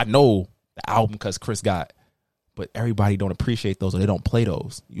fan, I know the album cuts Chris got, but everybody don't appreciate those or they don't play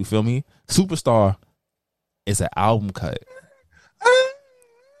those. You feel me? Superstar is an album cut.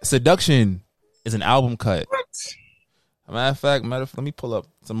 Seduction is an album cut. Matter of fact, let me pull up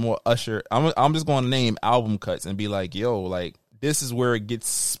some more Usher. I'm just going to name album cuts and be like, yo, like this is where it gets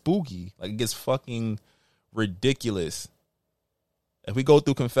spooky. Like it gets fucking ridiculous. If we go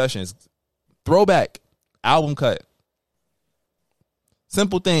through Confessions, Throwback, album cut.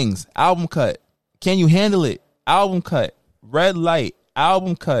 Simple Things, album cut. Can You Handle It, album cut. Red Light,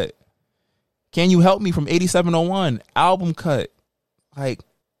 album cut. Can You Help Me from 8701, album cut. Like,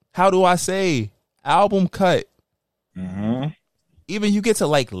 How Do I Say, album cut. Mm-hmm. Even you get to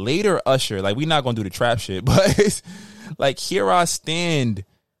like later Usher, like we're not gonna do the trap shit, but it's like Here I Stand,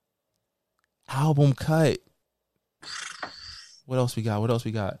 album cut. What else we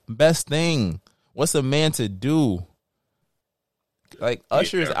got? Best Thing, What's a Man to Do? Like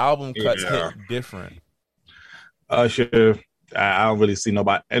Usher's album cuts hit different. Usher, I don't really see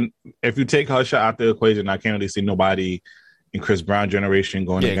nobody. And if you take Usher out the equation, I can't really see nobody in Chris Brown generation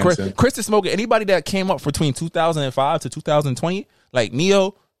going against him. Chris is smoking. Anybody that came up between 2005 to 2020, like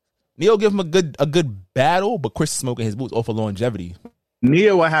Neo give him a good battle, but Chris is smoking his boots off of longevity.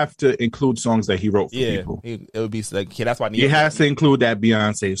 Neo will have to include songs that he wrote for people. It would be like, that's why Neo. He has to include that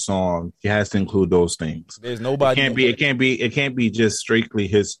Beyonce song. He has to include those things. There's nobody. It can't be just strictly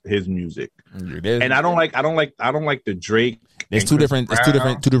his music. And I don't like the Drake. There's two different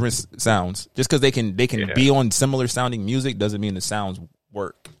sounds. Just because they can be on similar sounding music doesn't mean the sounds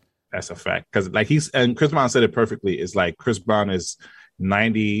work. That's a fact. Because and Chris Brown said it perfectly. It's like Chris Brown is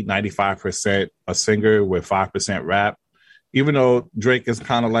 95% a singer with 5% rap. Even though Drake is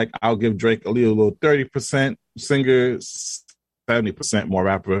kind of like, I'll give Drake a little 30% singer, 70% more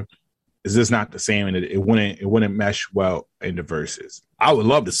rapper. It's just not the same, and it wouldn't mesh well in the verses. I would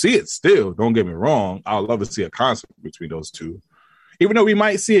love to see it still. Don't get me wrong. I would love to see a concert between those two. Even though we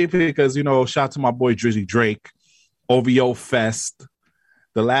might see it because, shout out to my boy Drizzy Drake, OVO Fest,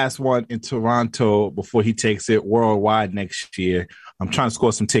 the last one in Toronto before he takes it worldwide next year. I'm trying to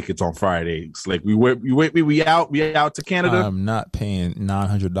score some tickets on Fridays. Like we out to Canada. I'm not paying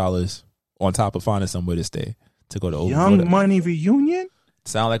 $900 on top of finding somewhere to stay to go to Young Money reunion.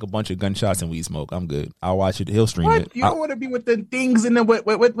 Sound like a bunch of gunshots and weed smoke. I'm good. I'll watch it. He'll stream it. You don't want to be with the things and then what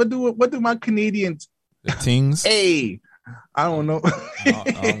do my Canadians? The things? Hey, I don't know.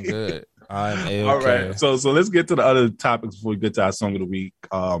 I'm good. I'm A-okay. All right. So let's get to the other topics before we get to our song of the week.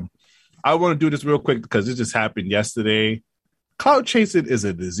 I want to do this real quick because it just happened yesterday. Cloud chasing is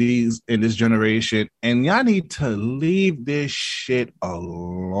a disease in this generation, and y'all need to leave this shit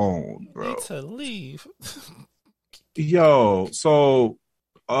alone, bro. Need to leave. Yo, so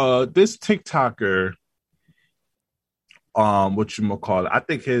this TikToker, whatchamacallit, I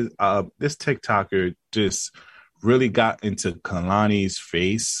think this TikToker just really got into Kalani's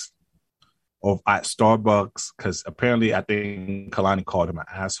face at Starbucks because apparently I think Kalani called him an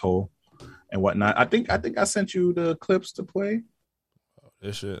asshole and whatnot. I think I sent you the clips to play.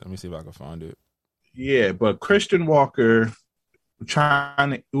 This shit. Let me see if I can find it. Yeah, but Christian Walker was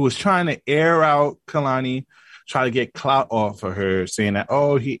trying to air out Kalani, try to get clout off of her, saying that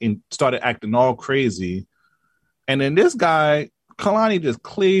he started acting all crazy, and then this guy Kalani just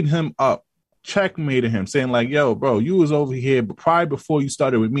cleaned him up, checkmated him, saying like, "Yo, bro, you was over here, but probably before you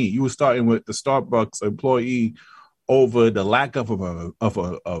started with me, you was starting with the Starbucks employee over the lack of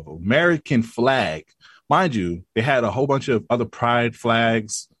American flag." Mind you, they had a whole bunch of other pride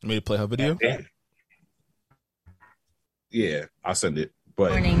flags. You made me play her video? Yeah, I'll send it.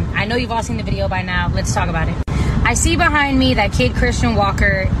 But morning. I know you've all seen the video by now. Let's talk about it. I see behind me that kid Christian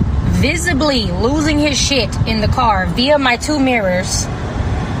Walker visibly losing his shit in the car via my two mirrors.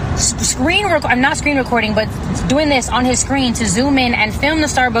 I'm not screen recording, but doing this on his screen to zoom in and film the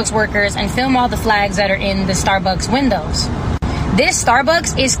Starbucks workers and film all the flags that are in the Starbucks windows. This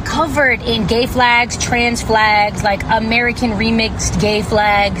Starbucks is covered in gay flags, trans flags, like American remixed gay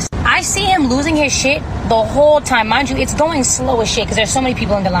flags. I see him losing his shit the whole time. Mind you, it's going slow as shit because there's so many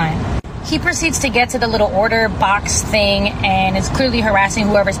people in the line. He proceeds to get to the little order box thing and is clearly harassing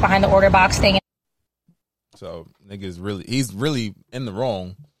whoever's behind the order box thing. So he's really in the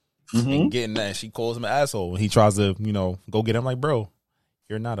wrong and getting that. She calls him an asshole. He tries to, go get him like, bro,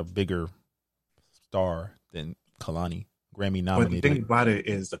 you're not a bigger star than Kalani. Grammy nominated. But the thing about it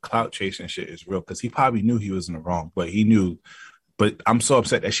is the clout chasing shit is real because he probably knew he was in the wrong, but he knew. But I'm so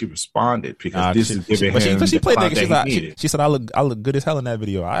upset that she responded because this is giving him. She played that. She said, "I look good as hell in that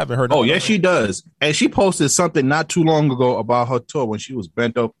video." I haven't heard. Oh yes, she does, and she posted something not too long ago about her tour when she was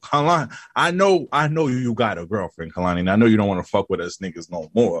bent up. Kalani, I know you got a girlfriend, Kalani, and I know you don't want to fuck with us niggas no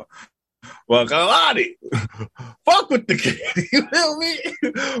more. Well, Kalani, fuck with the kid. You feel me?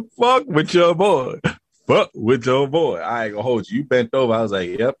 Fuck with your boy. Fuck with your boy. I ain't gonna hold you. You bent over. I was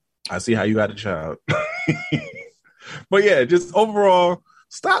like, yep, I see how you got a child. But yeah, just overall,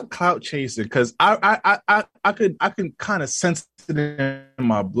 stop clout chasing because I can kind of sense it in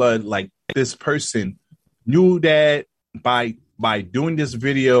my blood. Like this person knew that by doing this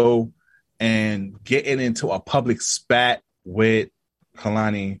video and getting into a public spat with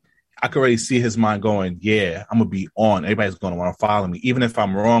Kalani, I could already see his mind going, yeah, I'm gonna be on. Everybody's gonna want to follow me, even if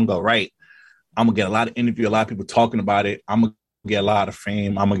I'm wrong or right. I'm going to get a lot of interview, a lot of people talking about it. I'm going to get a lot of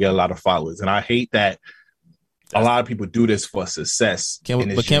fame. I'm going to get a lot of followers. And I hate that a lot of people do this for success in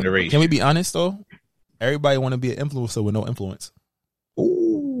this generation. Can we be honest, though? Everybody want to be an influencer with no influence.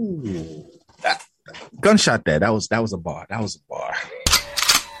 Ooh. Gunshot that. That was a bar. That was a bar.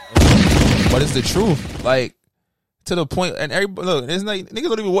 What is the truth? Like, to the point, and everybody look, it's like niggas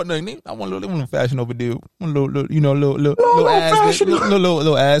don't even want nothing. I want a little fashion over there, little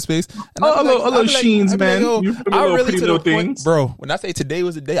ass space, and a little sheens, man. I really to the point, bro. When I say today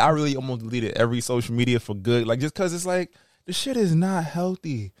was the day, I really almost deleted every social media for good, like just because it's like the shit is not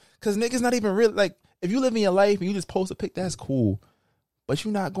healthy. Because niggas not even real. Like if you live in your life and you just post a pic, that's cool. But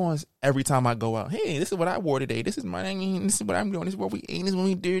you're not going every time I go out. Hey, this is what I wore today. This is my name. This is what I'm doing. This is what we ate. This is what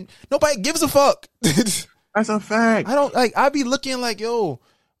we did. Nobody gives a fuck. That's a fact. I don't like. I be looking like, yo,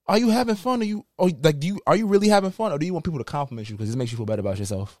 are you having fun? Are you really having fun, or do you want people to compliment you because this makes you feel better about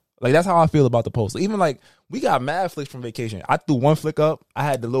yourself? Like that's how I feel about the post. Even like we got mad flicks from vacation. I threw one flick up. I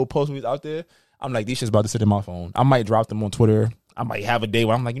had the little post we was out there. I'm like, these shit's about to sit in my phone. I might drop them on Twitter. I might have a day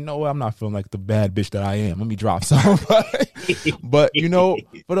where I'm like, you know what? I'm not feeling like the bad bitch that I am. Let me drop some. But, you know,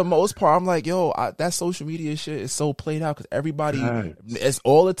 for the most part, I'm like, yo, that social media shit is so played out because everybody, it's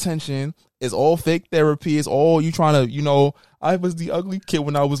all attention. It's all fake therapy. It's all you trying to, you know, I was the ugly kid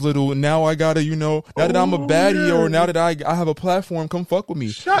when I was little, and now I gotta, you know, now that I'm a baddie or now that I have a platform, come fuck with me.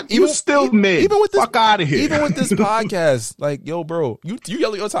 Even with this, fuck out of here. Even with this podcast, like, yo, bro, you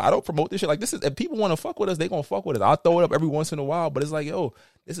yell at your time. I don't promote this shit. Like, this is if people want to fuck with us, they gonna fuck with us. I'll throw it up every once in a while, but it's like, yo,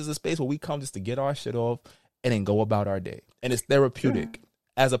 this is a space where we come just to get our shit off and then go about our day, and it's therapeutic. Yeah.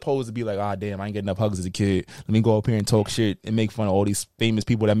 As opposed to be like, ah, damn, I ain't getting enough hugs as a kid. Let me go up here and talk shit and make fun of all these famous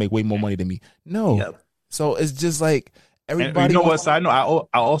people that make way more money than me. No. Yep. So it's just like everybody. And you know what? So I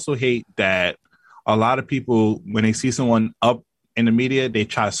also hate that a lot of people, when they see someone up in the media, they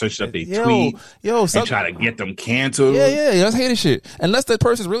try to search up their tweet and try to get them canceled. Yeah, that's hating shit. Unless that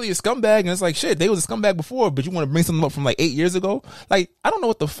person's really a scumbag and it's like, shit, they was a scumbag before, but you want to bring something up from like 8 years ago? Like, I don't know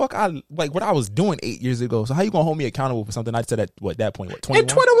what the fuck what I was doing 8 years ago. So how you gonna hold me accountable for something I said at that point? What, 21? And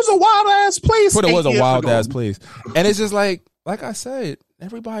Twitter was a wild ass place. Twitter was a wild ass place. And it's just like I said,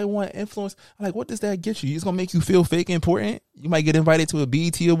 everybody want influence. Like, what does that get you? It's gonna make you feel fake important. You might get invited to a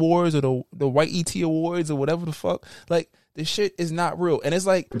BET Awards or the White ET Awards or whatever the fuck. Like, this shit is not real. And it's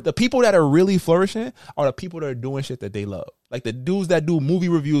like the people that are really flourishing are the people that are doing shit that they love. Like the dudes that do movie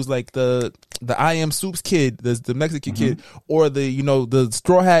reviews, like the I Am Soups kid, the Mexican kid, or the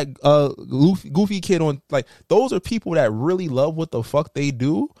Straw Hat goofy kid on, like, those are people that really love what the fuck they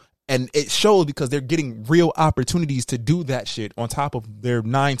do. And it shows because they're getting real opportunities to do that shit on top of their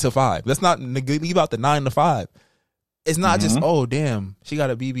 9 to 5. Let's not leave out the 9 to 5. It's not just, oh, damn, she got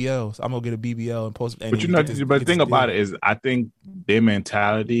a BBL, so I'm going to get a BBL and post. But but the thing about it is, I think their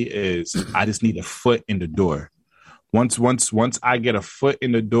mentality is, I just need a foot in the door. Once I get a foot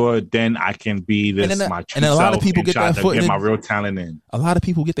in the door, then I can be this my true self. And a lot of people get that foot in my real talent in. A lot of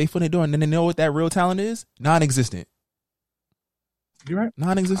people get their foot in the door, and then they know what that real talent is? Non-existent. You're right.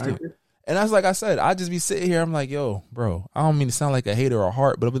 Non-existent. And that's like I said, I just be sitting here, I'm like, yo, bro, I don't mean to sound like a hater or a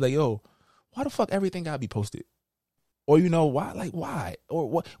heart, but I'll be like, yo, why the fuck everything gotta be posted? Or, you know, why? Like, why?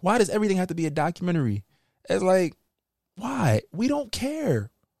 Or why does everything have to be a documentary? It's like, why? We don't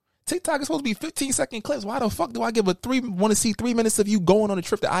care. TikTok is supposed to be 15-second clips. Why the fuck do I want to see 3 minutes of you going on a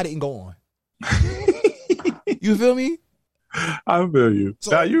trip that I didn't go on? You feel me? I feel you.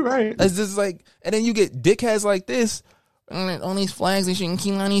 So, you're right. It's just like, and then you get dickheads like this. On these flags and shit, and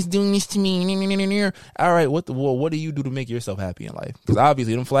Kehlani's doing this to me. All right, what do you do to make yourself happy in life? Because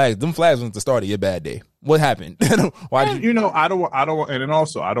obviously, them flags was the start of your bad day. What happened? Why did you? I don't, and then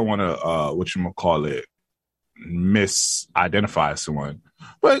also I don't want to, misidentify someone.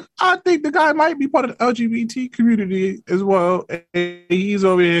 But I think the guy might be part of the LGBT community as well. And he's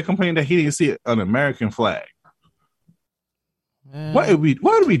over here complaining that he didn't see an American flag. What are we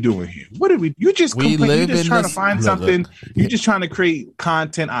doing here? You just trying to find something. You're just trying to create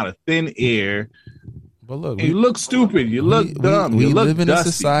content out of thin air. But look, you look stupid. You look dumb. You look dusty. In a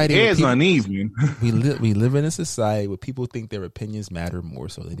society. Air's uneven. We live in a society where people think their opinions matter more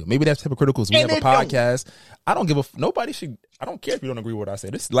so they do. Maybe that's hypocritical. So we have a podcast. I don't give a nobody should. I don't care if you don't agree with what I say.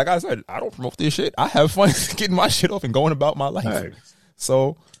 This, like I said, I don't promote this shit. I have fun getting my shit off and going about my life. Right.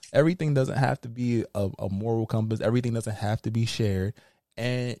 So everything doesn't have to be a moral compass. Everything doesn't have to be shared.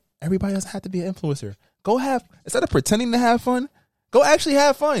 And everybody doesn't have to be an influencer. Instead of pretending to have fun, go actually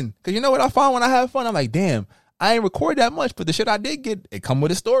have fun. Because you know what I find when I have fun? I'm like, damn, I ain't record that much, but the shit I did get, it come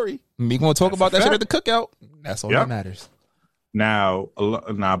with a story. We going to talk about that shit at the cookout. That's all that matters. Now,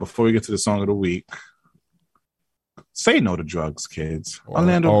 before we get to the song of the week, say no to drugs, kids.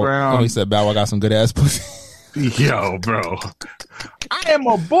 Orlando Brown. Oh, he said, Bow, I got some good ass pussy. Yo, bro. I am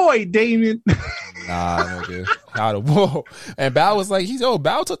a boy, Damon. Nah, nigga. Not a boy. And Bow was like,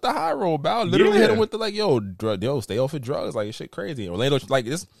 Bow took the high road. Bow literally hit him with the like, stay off of drugs. Like, shit crazy.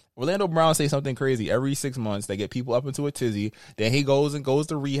 Orlando Brown say something crazy every 6 months. They get people up into a tizzy. Then he goes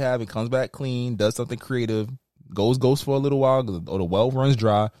to rehab and comes back clean, does something creative. goes ghost for a little while, or the well runs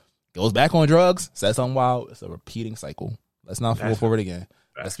dry, goes back on drugs, says something wild. It's a repeating cycle. Let's not fall forward again.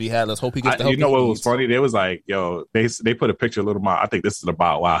 Let's hope he gets the help. You know what was funny? They was like, yo, they put a picture of Little Ma. I think this is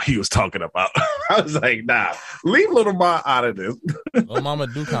about wow he was talking about. I was like, nah, leave Little Ma out of this. Little Mama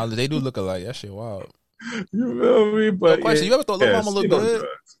do kind of, they do look alike. That shit wild. You feel me? But question, you ever thought Little Mama looked good?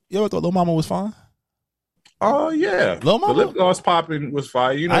 You ever thought Little Mama was fine? Oh yeah, Little Mama? The lip gloss popping was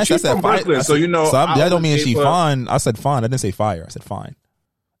fire. You know, she's from fine. Brooklyn, so you know. So that don't mean she fine. I said fine. I didn't say fire. I said fine.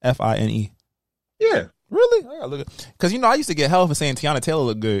 Fine. Yeah. Really? I gotta look at, because you know I used to get hell for saying Tiana Taylor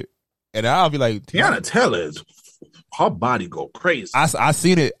looked good, and I'll be like, Tiana Taylor her body go crazy. I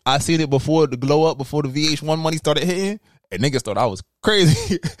seen it. I seen it before the glow up, before the VH1 money started hitting, and niggas thought I was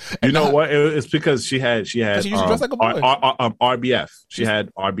crazy. You know what? It's because she had she used to dress like a boy. RBF. She had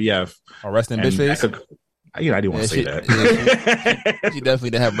RBF. Resting bitch face. I didn't want to say that. She definitely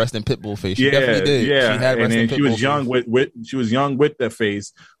did have resting pitbull face. She definitely did. Yeah, she had and then she was young face. she was young with that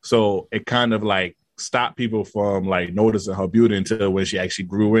face, so it kind of like stopped people from like noticing her beauty until when she actually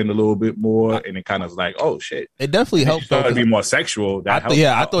grew in a little bit more, and it kind of like, oh shit, it definitely helped her to be more sexual. I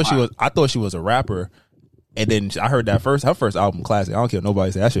thought she was a rapper, and then I heard that her first album, Classic. I don't care what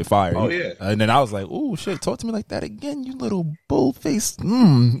nobody say, that shit fire. Oh yeah, and then I was like, oh shit, talk to me like that again, you little bull face.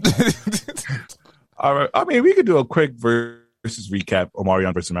 All right, I mean we could do a quick versus recap.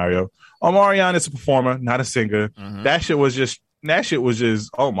 Omarion versus Mario. Omarion is a performer, not a singer. Mm-hmm. That shit was just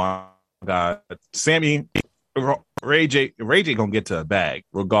oh my god. Sammy, Ray J gonna get to a bag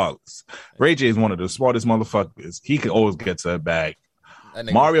regardless. Ray J is one of the smartest motherfuckers. He can always get to a bag.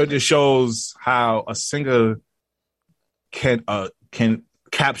 Mario just shows how a singer can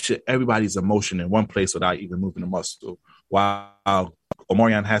capture everybody's emotion in one place without even moving a muscle. While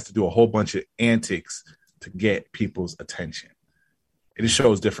Omarion has to do a whole bunch of antics to get people's attention. It just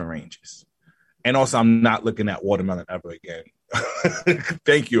shows different ranges. And also, I'm not looking at Watermelon ever again.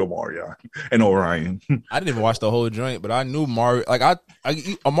 Thank you, Omarion and Orion. I didn't even watch the whole joint, but I knew Mario. Like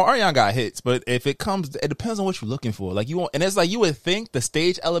Omarion got hits, but if it comes, it depends on what you're looking for. Like you want, and it's like you would think the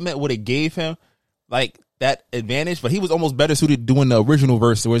stage element would have gave him like that advantage, but he was almost better suited doing the original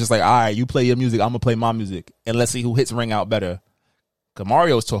verse. Where it's just like, all right, you play your music, I'm gonna play my music, and let's see who hits ring out better. Cause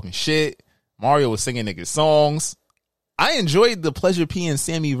Mario was talking shit. Mario was singing niggas songs. I enjoyed the Pleasure P and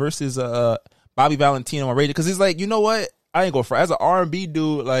Sammy versus Bobby Valentino and Ray J, because he's like, you know what? I ain't go for as an R&B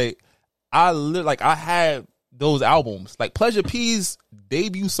dude. Like I had those albums. Like Pleasure P's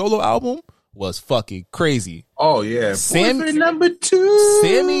debut solo album was fucking crazy. Oh yeah, Sammy number 2.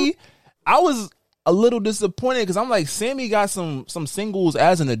 Sammy, I was a little disappointed because I'm like, Sammy got some singles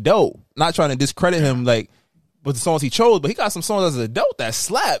as an adult. Not trying to discredit him like with the songs he chose, but he got some songs as an adult that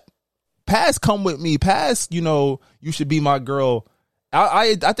slap. Past Come With Me, past, you know, You Should Be My Girl.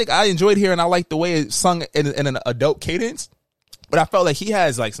 I think I enjoyed hearing, I like the way it sung in an adult cadence, but I felt like he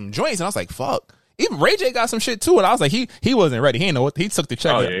has like some joints, and I was like, fuck. Even Ray J got some shit too, and I was like, he wasn't ready. He didn't know what he took the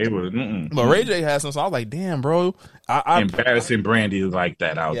check. Oh yeah, he was. But Ray J had some, so I was like, damn, bro. I embarrassing Brandy like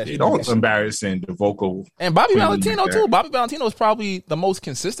that out there. Don't embarrassing the vocal. And Bobby Valentino too. Bobby Valentino was probably the most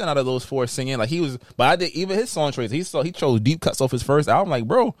consistent out of those four singing. Like he was, but I did even his song choice. He chose deep cuts off his first album. Like,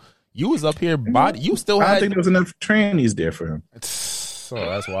 bro, you was up here, body. You still I had. don't think there was enough trannies there for him. So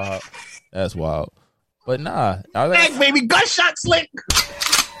that's wild. That's wild. But nah, I was like, hey, baby, gunshot slick.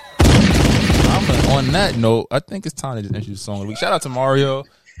 On that note, I think it's time to just introduce the song of the week. Shout out to Mario.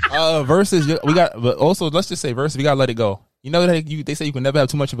 Versus we got, but also let's just say versus we gotta let it go. You know that they say you can never have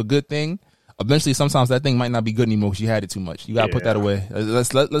too much of a good thing. Eventually, sometimes that thing might not be good anymore because you had it too much. You gotta put that away.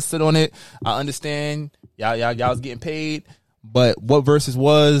 Let's sit on it. I understand y'all was getting paid, but what versus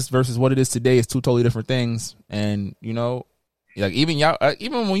was versus what it is today is two totally different things. And you know, like even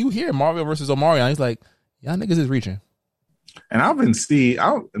when you hear Mario versus Omarion, he's like, y'all niggas is reaching. And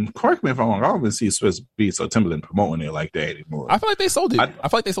and correct me if I'm wrong, I don't even see Swiss Beats or Timbaland promoting it like that anymore. I feel like they sold it. I feel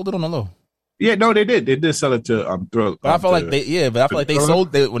like they sold it on the low. Yeah, no, they did. They did sell it to Thrill. But I feel like they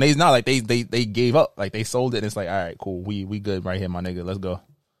sold it when they not like they gave up. Like they sold it and it's like, all right, cool. We good right here, my nigga. Let's go.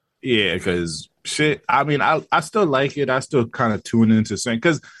 Yeah, because shit, I mean, I still like it. I still kind of tune into saying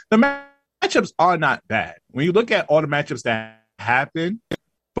because the matchups are not bad. When you look at all the matchups that happen,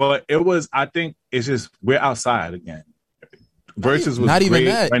 but I think it's just we're outside again. Versus was not great even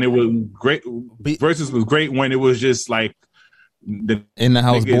that. When it was great. Versus was great when it was just like in the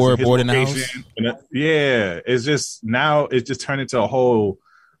house, board in the house. Yeah, it's just now it's just turned into a whole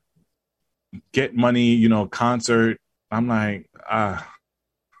get money, you know, concert. I'm like, I'm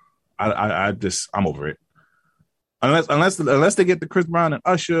over it. Unless they get the Chris Brown and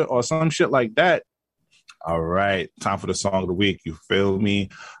Usher or some shit like that. All right, time for the song of the week. You feel me?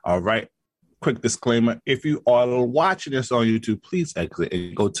 All right. quick disclaimer. If you are watching this on YouTube, please exit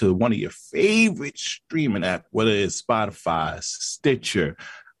and go to one of your favorite streaming apps, whether it's Spotify, Stitcher,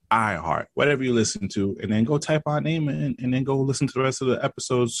 iHeart, whatever you listen to, and then go type our name in and then go listen to the rest of the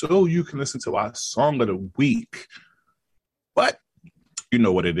episodes so you can listen to our song of the week. But you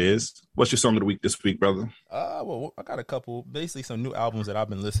know what it is. What's your song of the week this week, brother? Well, I got a couple, basically some new albums that I've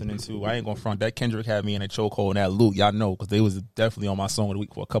been listening to. I ain't gonna front that Kendrick had me in a chokehold, and that Luke, y'all know, because they was definitely on my song of the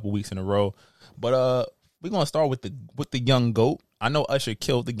week for a couple weeks in a row. But we're gonna start with the young GOAT. I know Usher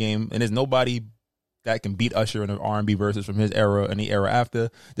killed the game, and there's nobody that can beat Usher in the R&B verses from his era and the era after.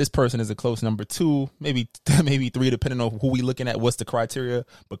 This person is a close number 2, maybe 3, depending on who we looking at, what's the criteria.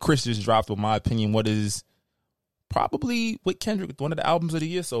 But Chris just dropped, in my opinion, what is probably with Kendrick one of the albums of the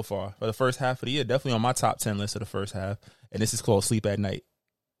year so far, for the first half of the year. Definitely on my top 10 list of the first half. And this is called Sleep at Night.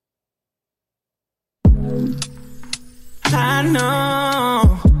 I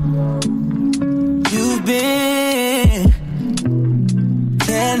know you've been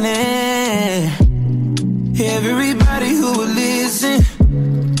telling everybody who will listen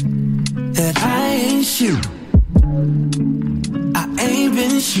that I ain't you. I ain't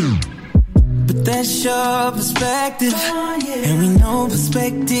been you. But that's your perspective, and we know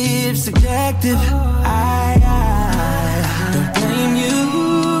perspective's subjective. I don't blame you,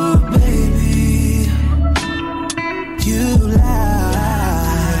 baby. You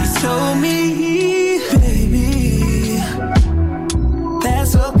lied, you told me, baby.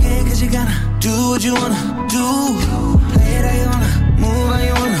 That's okay, 'cause you gotta do what you wanna do. Play it how you wanna, move how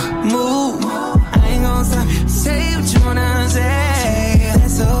you wanna move. I ain't gonna stop you, say what you wanna say.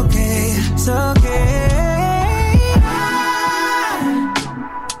 That's okay, it's okay.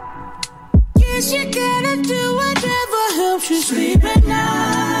 Guess you gotta do whatever helps you sleep at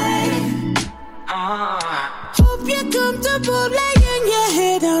night. Hope you're comfortable laying your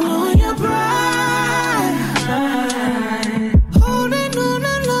head down on your pride. Holding on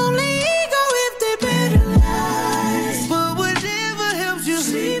a lonely ego if they better lies. But whatever helps you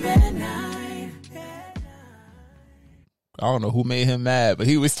sleep at night. I don't know who made him mad, but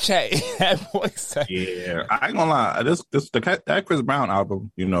he was chatting. That boy said, Yeah, I ain't gonna lie. That Chris Brown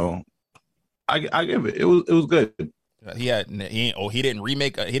album, you know, I give it. It was good. he didn't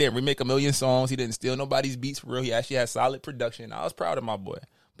remake a million songs. He didn't steal nobody's beats for real. He actually had solid production. I was proud of my boy.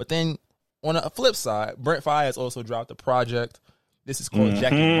 But then on the flip side, Brent Faiyaz also dropped a project. This is called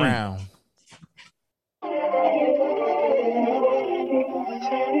Jackie Brown.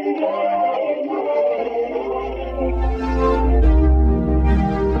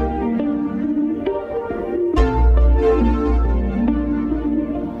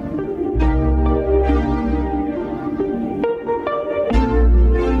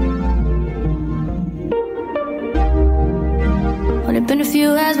 Only been a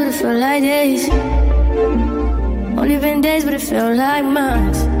few hours, but it felt like days. Only been days, but it felt like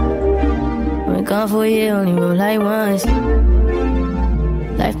months. Been gone for a year, only roll like once.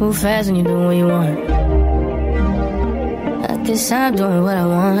 Life move fast when you do what you want. I guess I'm doing what I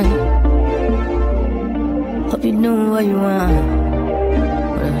want. Hope you're doing what you want.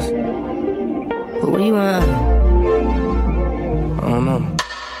 What else? But what do you want? I don't know.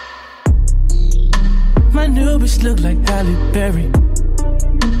 My new bitch look like Halle Berry,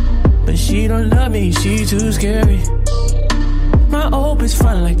 but she don't love me, she too scary. My old bitch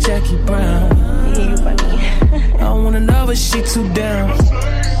fun like Jackie Brown. I wanna know, but she too down.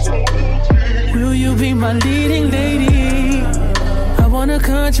 Will you be my leading lady? I want a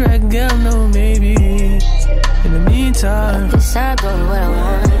contract, girl, no maybe. In the meantime, Guess I'm doing what I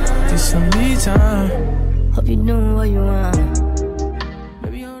want. get some me time. Hope you're doing what you want.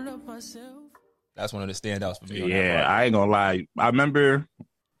 Maybe I'll love myself. That's one of the standouts for me. Yeah, I ain't gonna lie. I remember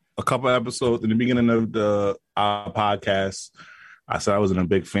a couple episodes in the beginning of our podcast. I said I wasn't a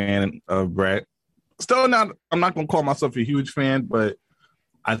big fan of Brett. Still not. I'm not gonna call myself a huge fan, but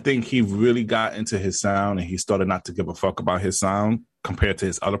I think he really got into his sound and he started not to give a fuck about his sound compared to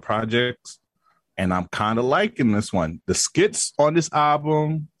his other projects. And I'm kind of liking this one. The skits on this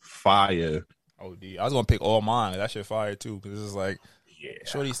album, fire. Oh, D. I was gonna pick All Mine. That shit fire too, because it's like, Yeah.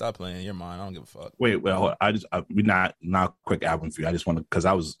 shorty, stop playing. You're mine. I don't give a fuck. Wait, well, we not quick album for you. I just want to, because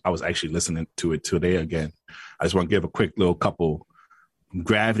I was actually listening to it today again. I just want to give a quick little couple.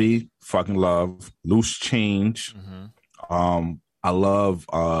 Gravity, fucking love. Loose Change. I love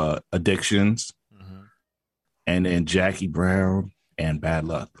Addictions, and then Jackie Brown and Bad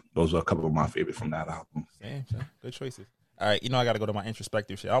Luck. Those are a couple of my favorites from that album. Same. Good choices. All right, I got to go to my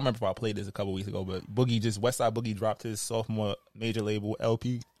introspective shit. I don't remember if I played this a couple weeks ago, but Westside Boogie dropped his sophomore major label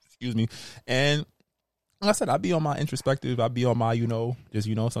LP, and Like I said, I be on my introspective. I be on my,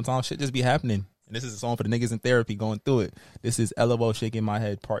 sometimes shit just be happening. And this is a song for the niggas in therapy going through it. This is LOL Shaking My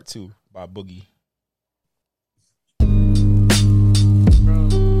Head Part 2 by Boogie.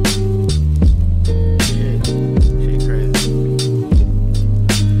 Shit crazy.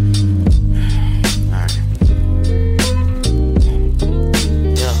 Alright.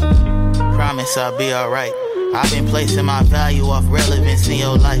 Yo, promise I'll be alright. I've been placing my value off relevance in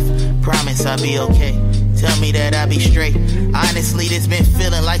your life. Promise I'll be okay. Tell me that I'll be straight. Honestly, this been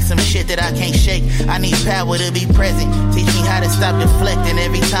feeling like some shit that I can't shake. I need power to be present. Teach me how to stop deflecting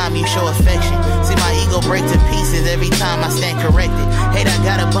every time you show affection. See my ego break to pieces every time I stand corrected. Hate, I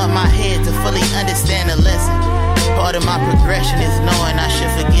gotta bump my head to fully understand the lesson. Part of my progression is knowing I should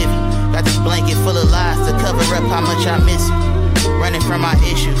forgive you. Got this blanket full of lies to cover up how much I miss you. Running from my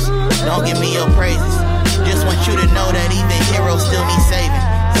issues, don't give me your praises. Just want you to know that even heroes still need saving.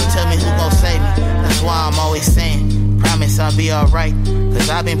 So tell me who gon' save me. That's why I'm always saying, promise I'll be alright. Cause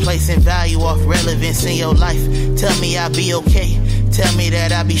I've been placing value off relevance in your life. Tell me I'll be okay. Tell me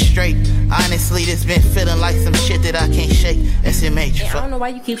that I'll be straight. Honestly, this been feeling like some shit that I can't shake. That's it, Matrix. I don't know why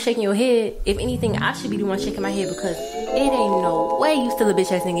you keep shaking your head. If anything, I should be the one shaking my head because it ain't no way you still a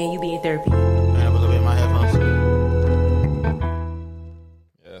bitch ass nigga and you be in therapy. Man, have a little bit in my headphones.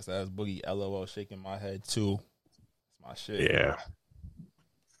 Yes, that's Boogie. LOL Shaking My Head too. It's my shit. Yeah.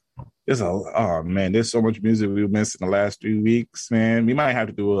 There's so much music we've missed in the last 3 weeks, man. We might have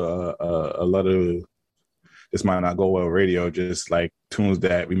to do a lot of this might not go well radio, just like tunes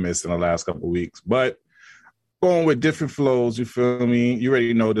that we missed in the last couple of weeks. But going with different flows, you feel me? You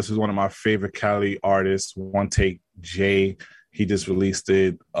already know this is one of my favorite Cali artists, One Take J. He just released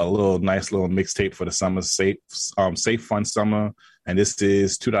a nice little mixtape for the summer, Safe Fun Summer, and this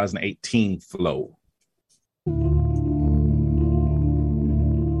is 2018 Flow.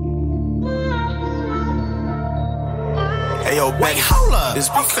 Hey, yo, wait, hold up. This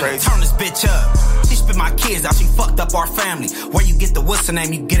be crazy. Turn this bitch up. She spit my kids out, she fucked up our family. Where you get the what's the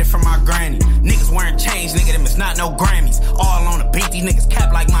name? You get it from my granny. Niggas wearing chains, nigga, them is not no Grammys. All on the beat, these niggas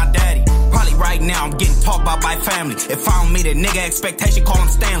cap like my daddy. Probably right now I'm getting talked about by family. If I don't meet a nigga expectation, call him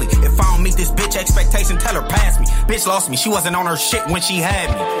Stanley. If I don't meet this bitch expectation, tell her pass me. Bitch lost me, she wasn't on her shit when she had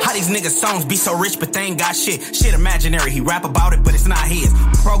me. How these niggas songs be so rich but they ain't got shit? Shit imaginary, he rap about it but it's not his.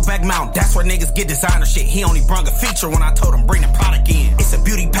 Brokeback Mountain, that's where niggas get designer shit. He only brung a feature when I told him bring the product in. It's a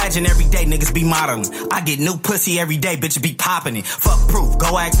beauty pageant every day, niggas be modeling. I get new pussy every day, bitch be popping it. Fuck proof,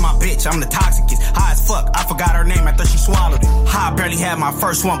 go ask my bitch, I'm the toxicest. High as fuck, I forgot her name after she swallowed it. High, I barely had my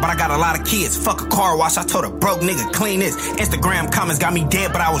first one, but I got a lot of kids. Fuck a car wash, I told a broke nigga clean this. Instagram comments got me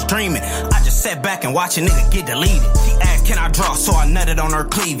dead, but I was dreaming. I just sat back and watched a nigga get deleted. She asked, can I draw? So I nutted on her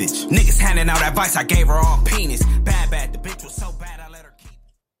cleavage. Niggas handing out advice, I gave her all penis. Bad, the bitch was so bad, I let her keep it.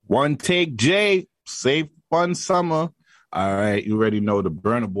 One Take J, Safe Fun Summer. All right, you already know the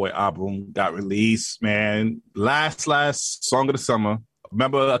Burna Boy album got released, man. Last song of the summer.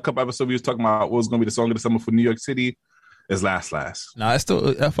 Remember a couple episodes we was talking about what was going to be the song of the summer for New York City? It's last. Nah, it's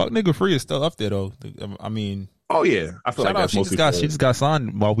still Fuck Nigga Free is still up there though. I mean, oh yeah, I feel like that's mostly. She just got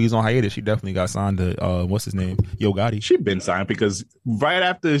signed while we was on hiatus. She definitely got signed to what's his name, Yo Gotti. She been signed because right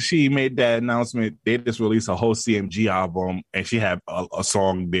after she made that announcement, they just released a whole CMG album and she had a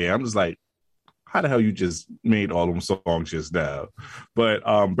song there. I'm just like, how the hell you just made all them songs just now? But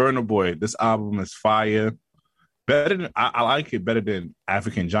Burna Boy, this album is fire. Better than I like it better than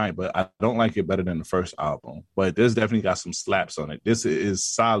African Giant, but I don't like it better than the first album. But this definitely got some slaps on it. This is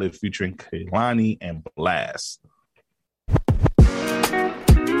solid featuring Kehlani and Blast. Yeah,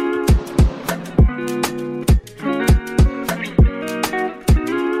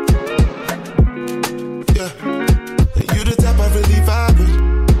 you the type I really vibe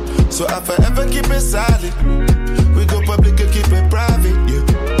with, so I forever keep it solid. We go public and keep it private. Yeah.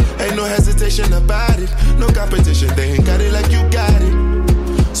 Ain't no hesitation about it. No competition, they ain't got it like you got it.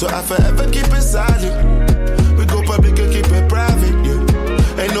 So I forever keep it solid. We go public and keep it private,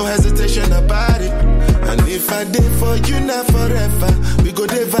 yeah. Ain't no hesitation about it. And if I did for you, not forever. We go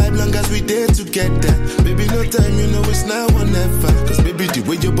there vibe long as we there together. Baby, no time, you know it's now or never. Cause baby, the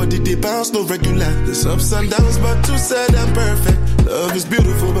way your body they bounce, no regular. There's ups and downs, but two said I'm perfect. Love is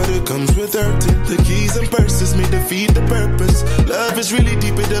beautiful, but it comes with hurting. The keys and purses may defeat the purpose. Love is really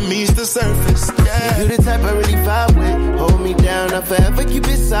deep, it means the surface. Yeah. You the type I really vibe with. Hold me down, I forever keep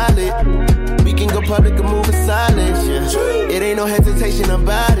it solid. We can go public and move in silence. Yeah. It ain't no hesitation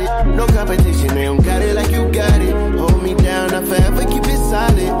about it. No competition, they don't got it like you got it. Hold me down, I forever keep it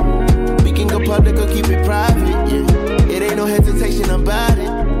solid. We can go public or keep it private. Yeah. It ain't no hesitation about it.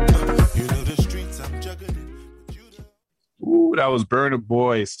 Ooh, that was Burna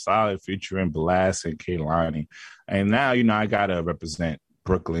Boy Solid featuring Blast and Kehlani. And now, I got to represent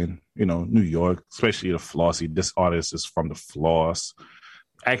Brooklyn, New York, especially the Flossy. This artist is from the Floss.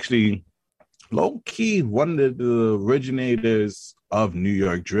 Actually, low-key, one of the originators of New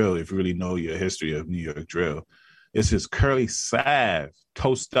York drill, if you really know your history of New York drill. This is Curly Sav,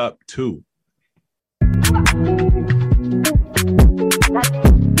 Toast Up 2.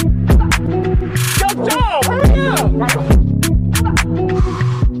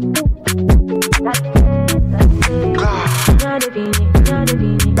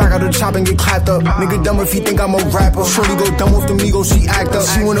 Back out the chop and get clapped up. Nigga dumb if he think I'm a rapper. Shorty go dumb with the Migos, she act up.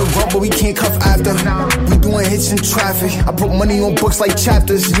 She wanna run, but we can't cuff after. We doing hits in traffic. I put money on books like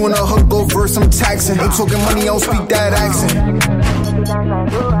chapters. You wanna hook, go verse, I'm taxing. Ain't talking money, I don't speak that accent.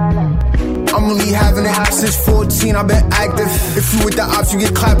 I'm really having it. Since 14, I've been active. If you with the ops, you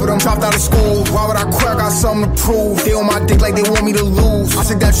get clapped with them. Dropped out of school. Why would I quit? I got something to prove. They on my dick like they want me to lose. I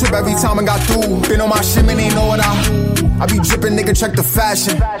took that trip every time I got through. Been on my shit, man, they know what I be dripping, nigga, check the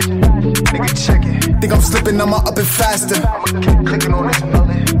fashion. Nigga, check it. Think I'm slipping, I'ma up it faster. Keep clicking on this.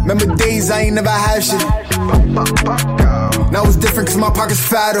 Remember days I ain't never had shit. Now it's different cause my pocket's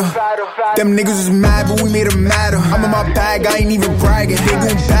fatter. Them niggas was mad, but we made them matter. I'm in my bag, I ain't even bragging. They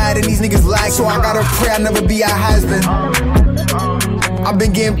doing bad and these niggas lag, so I gotta pray I never be a has-been. I've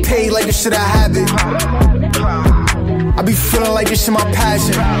been getting paid like this shit I have it. I be feeling like this shit my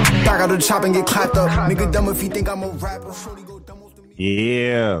passion. Back out the chop and get clapped up. Nigga dumb if he think I'm a rapper.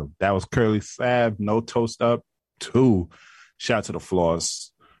 Yeah, that was Curly Sav, No Toast Up 2. Shout out to the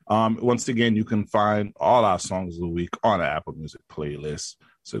Floss. Once again, you can find all our songs of the week on the Apple Music playlist.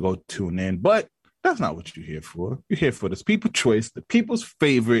 So go tune in. But that's not what you're here for. You're here for this people choice, the people's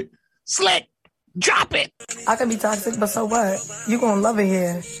favorite, Slick. Drop it. I can be toxic, but so what? You gonna love it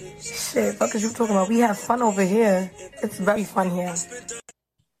here. Shit, fuck is you talking about? We have fun over here. It's very fun here.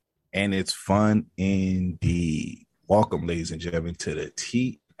 And it's fun indeed. Welcome, ladies and gentlemen, to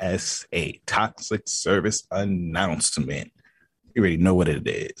the TSA, Toxic Service Announcement. You already know what it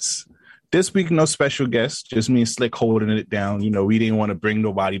is. This week, no special guests, just me and Slick holding it down. We didn't want to bring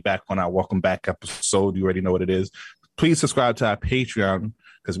nobody back on our Welcome Back episode. You already know what it is. Please subscribe to our Patreon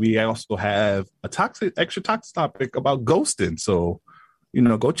because we also have a extra toxic topic about ghosting. So,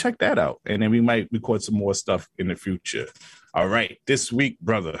 go check that out. And then we might record some more stuff in the future. All right. This week,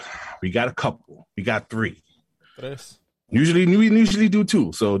 brother, we got a couple. We got 3. Yes. We usually do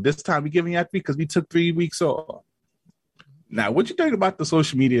 2. So this time we're giving you 3 because we took 3 weeks off. Now, what you think about the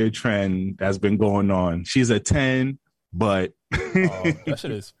social media trend that's been going on? She's a 10, but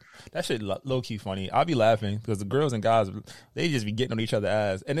that shit low key funny. I'll be laughing because the girls and guys, they just be getting on each other's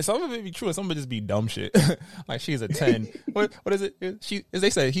ass, and then some of it be true, and some of it just be dumb shit. Like she's a 10. What is it? As they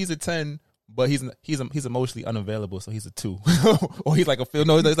say, he's a 10, but he's emotionally unavailable, so he's a 2. Or he's like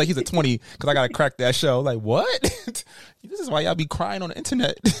it's like he's a 20 because I gotta crack that show. Like what? This is why y'all be crying on the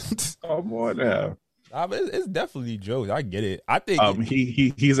internet. Oh boy, now. It's definitely jokes. I get it. I think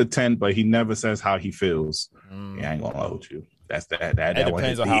he's a 10, but he never says how he feels. Yeah, I ain't gonna lie with you. That's that. That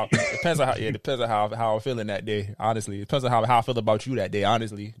depends on how. Depends on how I'm feeling that day. Honestly, it depends on how I feel about you that day.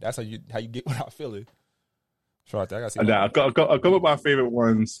 Honestly, that's how you get what I'm feeling. Sure, I gotta see. A couple of my favorite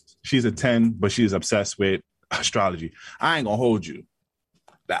ones. She's a 10, but she's obsessed with astrology. I ain't gonna hold you.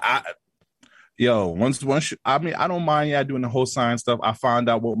 I don't mind doing the whole sign stuff. I find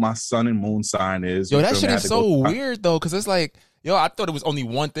out what my sun and moon sign is. That shit is so weird though, because it's like, I thought it was only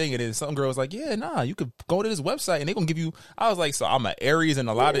one thing. It is. Some girl was like, yeah, nah, you could go to this website and they're gonna give you. I was like, so I'm an Aries and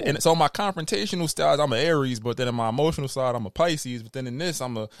and so my confrontational styles, I'm an Aries, but then in my emotional side, I'm a Pisces, but then in this,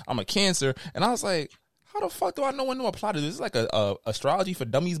 I'm a Cancer, and I was like, how the fuck do I know when to apply to this? Is like a astrology for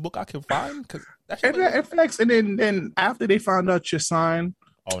dummies book I can find? Because it flex, and then after they found out your sign.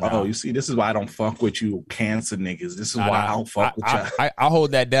 Oh, you see, this is why I don't fuck with you Cancer niggas. This is why I don't fuck with you. I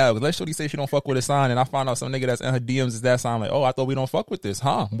hold that down. Let's Shorty say she don't fuck with a sign, and I find out some nigga that's in her DMs is that sign. Like, I thought we don't fuck with this,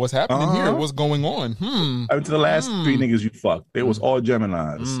 huh? What's happening here? What's going on? Up to the last 3 niggas you fucked, they was all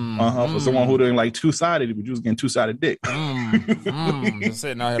Geminis. For someone who doing like 2-sided, but you was getting 2-sided dick. Just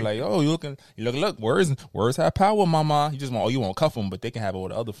sitting out here like, you look. Words have power, mama. You just want, you won't cuff them, but they can have all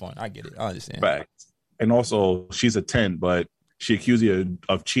the other fun. I get it. I understand. Facts. And also, she's a 10, but she accused you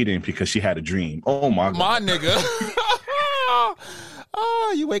of cheating because she had a dream. Oh my God. My nigga.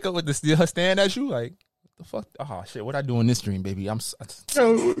 You wake up with her stand at you like, what the fuck? Oh shit, what I do in this dream, baby? You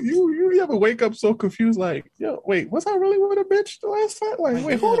ever wake up so confused like, wait, was I really with a bitch the last time? Like,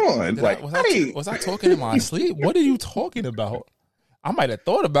 wait, hold on. Was I talking in my sleep? What are you talking about? I might have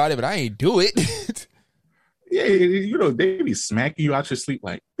thought about it, but I ain't do it. Yeah, you know, they be smacking you out your sleep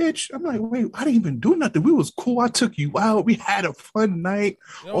like, bitch. I'm like, wait, I didn't even do nothing. We was cool. I took you out. We had a fun night.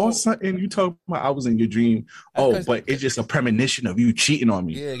 Or something. You talking about I was in your dream. Oh, but it's just a premonition of you cheating on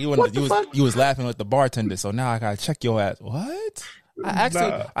me. Yeah, you was laughing with the bartender, so now I gotta check your ass. What? I asked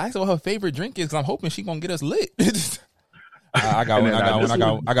her what her favorite drink is because I'm hoping she gonna get us lit. I got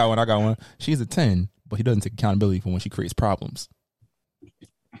one. She's a 10, but he doesn't take accountability for when she creates problems.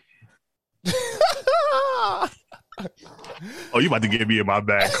 Oh, you about to get me in my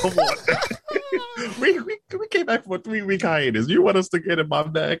bag? Come on. we came back for a 3-week hiatus. You want us to get in my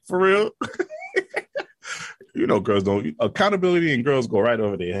bag for real? You know, girls don't accountability, and girls go right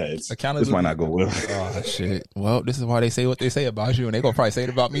over their heads. This might not go well. Oh shit! Well, this is why they say what they say about you, and they gonna probably say it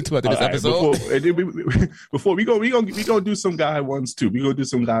about me too after this episode. Before we gonna do some guy ones too. We gonna do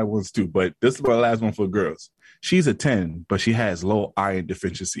some guy ones too. But this is my last one for girls. She's a 10, but she has low iron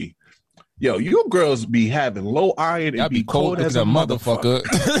deficiency. Yo, you girls be having low iron and be cold as a motherfucker.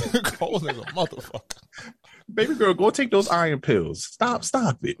 Cold as a motherfucker. Baby girl, go take those iron pills. Stop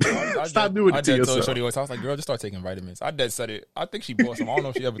it. Stop doing it to yourself. I was like, girl, just start taking vitamins. I dead said it. I think she bought some. I don't know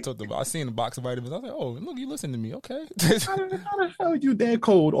if she ever took them, but I seen a box of vitamins. I was like, oh, look, you listen to me, okay? How the hell you that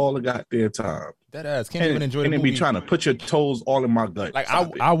cold all the goddamn time? That ass can't even enjoy the movie. And then be trying to put your toes all in my gut. Like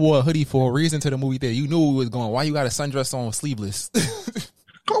I wore a hoodie for a reason to the movie theater. You knew we was going. Why you got a sundress on sleeveless?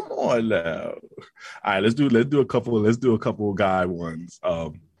 Come on now. All right, let's do a couple of guy ones.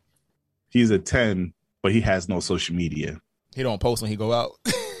 He's a 10, but he has no social media. He don't post when he go out.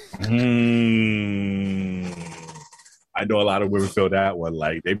 I know a lot of women feel that one.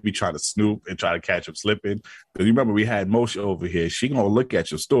 Like they be trying to snoop and try to catch him slipping. Because you remember we had Moshe over here. She gonna look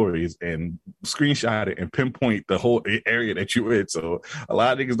at your stories and screenshot it and pinpoint the whole area that you in. So a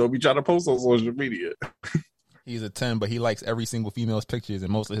lot of niggas don't be trying to post on social media. He's a 10, but he likes every single female's pictures,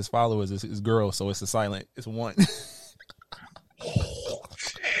 and most of his followers is girls, so it's a silent. It's 1. Oh,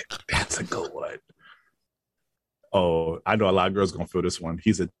 shit. That's a good one. Oh, I know a lot of girls gonna feel this one.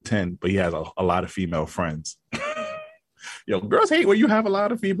 He's a 10, but he has a lot of female friends. Yo, girls hate when you have a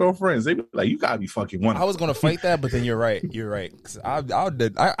lot of female friends. They be like, you gotta be fucking one. I was gonna fight that, but then you're right. Because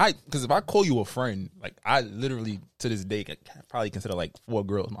because if I call you a friend, like I literally to this day can probably consider like 4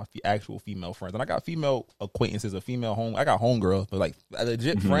 girls my actual female friends, and I got female acquaintances, I got homegirls, but like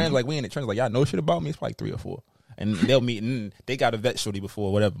legit friends, like we in the trenches, like y'all know shit about me. It's like 3 or 4, and they'll meet and they got a vet shorty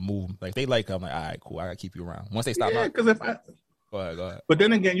before whatever move. Like they like her, I'm like, all right, cool, I gotta keep you around. Once they stop, because if I. Go ahead. But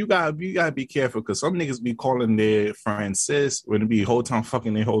then again, you gotta be careful because some niggas be calling their friends sis when it be whole time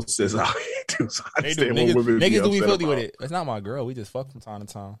fucking their whole sis out here too. So niggas do be filthy with it. It's not my girl. We just fuck from time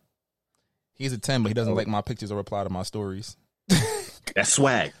to time. He's a 10, but he doesn't like my pictures or reply to my stories. That's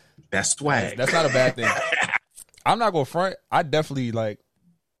swag. That's not a bad thing. I'm not gonna front. I definitely like.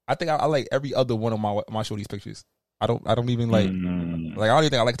 I think I like every other one of my shorty's pictures. I don't even like like I don't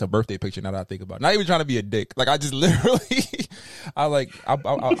even think I like the birthday picture now that I think about it. Not even trying to be a dick. Like I just literally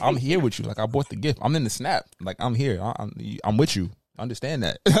I'm here with you. Like I bought the gift. I'm in the snap. Like I'm here. I'm with you. Understand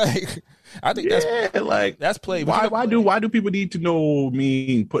that. Like I think that's play. Why do people need to know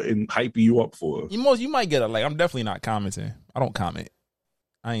me putting hype you up for? You might get like I'm definitely not commenting. I don't comment.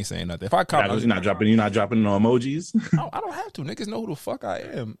 I ain't saying nothing. If I comment, you're not dropping no emojis. I don't have to. Niggas know who the fuck I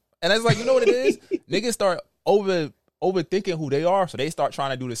am. And it's like, you know what it is? Niggas start overthinking who they are, so they start trying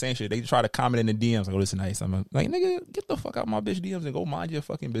to do the same shit. They try to comment in the DMs, like, oh, this is nice. I'm like, nigga, get the fuck out my bitch DMs and go mind your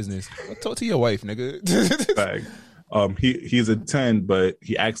fucking business. Go talk to your wife, nigga. He's a 10, but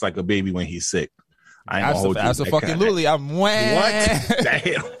he acts like a baby when he's sick. I ain't gonna hold you. Absolutely. I'm what?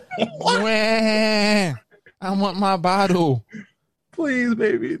 Damn. I want my bottle. Please,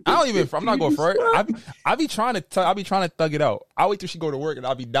 baby. I'm not going for it. I be trying to thug it out. I wait till she go to work and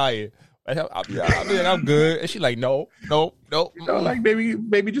I'll be dying. I'll be like, I'm good. And she like, no. You know, like,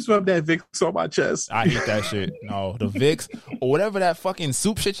 baby, just rub that Vicks on my chest. I hate that shit. No, the Vicks or whatever that fucking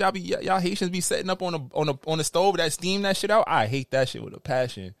soup shit y'all Haitians be setting up on the stove that steam that shit out. I hate that shit with a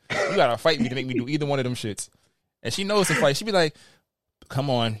passion. You gotta fight me to make me do either one of them shits. And she knows to fight. She be like, come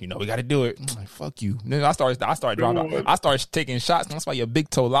on, we got to do it. I'm like, fuck you. Then I start dropping. I start taking shots. That's why your big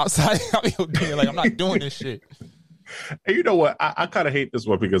toe lopsided. Like, I'm not doing this shit. And you know what? I kind of hate this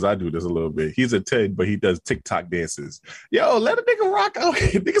one because I do this a little bit. He's a 10, but he does TikTok dances. Yo, let a nigga rock out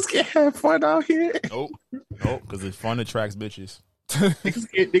here. Niggas can't have fun out here. Nope, because it's fun attracts bitches.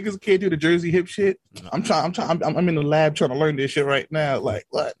 niggas can't do the Jersey hip shit. No. I'm in the lab trying to learn this shit right now. Like,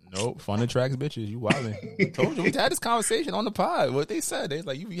 what? Nope, fun attracts bitches. You wildin'. Told you, we had this conversation on the pod. What they said, they was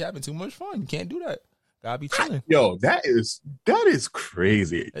like, you be having too much fun. You can't do that. Gotta be chilling. Yo, that is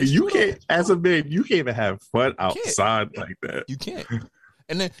crazy. You can't, as a man, you can't even have fun outside like that. You can't.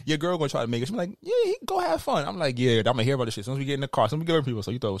 And then your girl gonna try to make it. She's like, yeah, go have fun. I'm like, yeah, I'm gonna hear about this shit. As soon as we get in the car, as soon as we get over people. So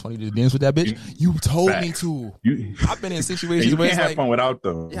you thought it was funny to just dance with that bitch? You told me to. I've been in situations you where can't it's have fun without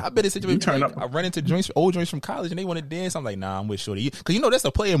them. Yeah, I've been in situations where I run into old joints from college and they want to dance. I'm like, nah, I'm with Shorty. Because you know that's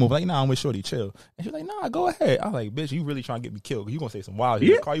a player move. Like, nah, I'm with Shorty, chill. And she's like, nah, go ahead. I'm like, bitch, you really trying to get me killed. You gonna say some wild shit.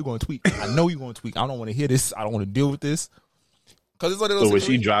 In the car, you gonna tweak. I know you gonna tweak. I don't want to hear this. I don't want to deal with this. Cause it's one of those so when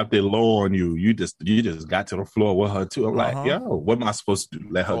she dropped it low on you, you just got to the floor with her too. I'm like, yo, what am I supposed to do?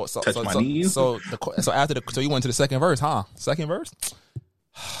 Let her touch my knees? So you went to the second verse, huh? Second verse?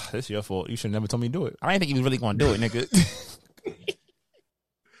 This your fault. You should never told me to do it. I didn't think you was really gonna do it, nigga.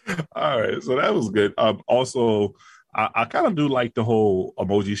 All right, so that was good. Also, I kind of do like the whole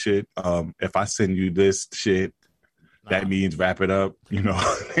emoji shit. If I send you this shit, that means wrap it up. You know,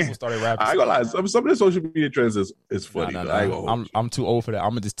 started rapping. I ain't gonna lie. Some of the social media trends is funny. I'm too old for that.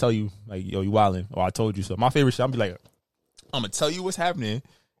 I'm gonna just tell you, like, yo, you wildin', or I told you so. My favorite shit, I'm be like, I'm gonna tell you what's happening.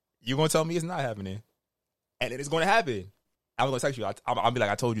 You gonna tell me it's not happening, and it's gonna happen. I'm gonna text you. I'll be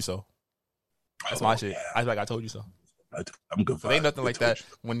like, I told you so. That's my shit. I be like, I told you so. I'm good for it. Ain't nothing like that.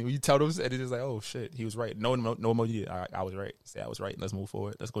 When you tell them, and it's just like, oh shit, he was right. No emoji. I was right. Say I was right. Let's move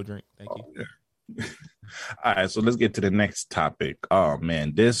forward. Let's go drink. Thank you. Yeah. All right, so let's get to the next topic. Oh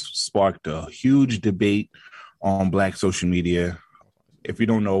man, this sparked a huge debate on Black social media. If you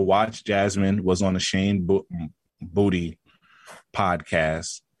don't know, Watch Jasmine was on the Shane Booty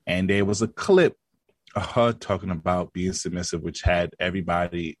podcast, and there was a clip of her talking about being submissive, which had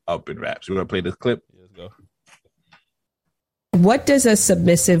everybody up in wraps. You want to play this clip? Yeah, let's go. What does a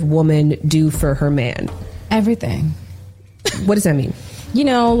submissive woman do for her man? Everything. What does that mean? You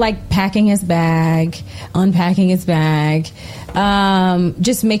know, like packing his bag, unpacking his bag,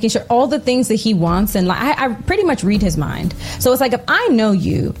 just making sure all the things that he wants. And like, I pretty much read his mind. So it's like, if I know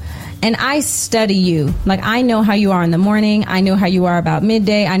you and I study you, like I know how you are in the morning, I know how you are about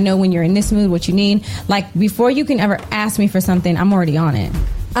midday, I know when you're in this mood, what you need. Like before you can ever ask me for something, I'm already on it.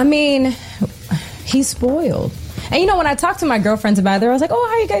 I mean, he's spoiled. And you know, when I talk to my girlfriends about it, I was like, oh,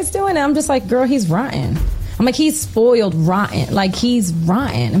 how you guys doing? And I'm just like, girl, he's rotten. I'm like, he's spoiled rotten. Like, he's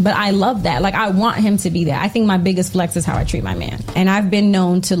rotten. But I love that. Like, I want him to be there. I think my biggest flex is how I treat my man. And I've been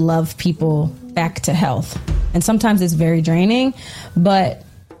known to love people back to health. And sometimes it's very draining. But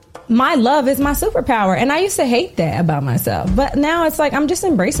my love is my superpower. And I used to hate that about myself. But now it's like, I'm just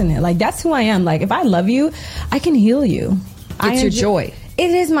embracing it. Like, that's who I am. Like, if I love you, I can heal you. It's your joy. It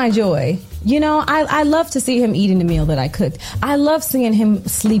is my joy. You know, I love to see him eating the meal that I cooked. I love seeing him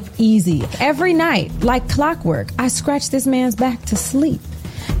sleep easy. Every night, like clockwork, I scratch this man's back to sleep.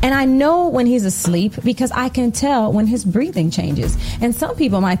 And I know when he's asleep because I can tell when his breathing changes. And some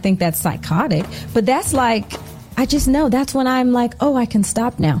people might think that's psychotic, but that's like, I just know that's when I'm like, oh, I can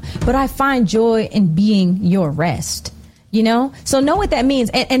stop now. But I find joy in being your rest, you know? So know what that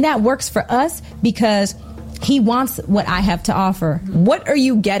means. And that works for us because he wants what I have to offer. What are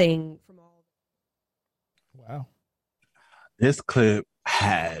you getting? This clip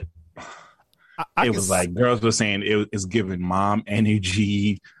had, it was like girls were saying it's giving mom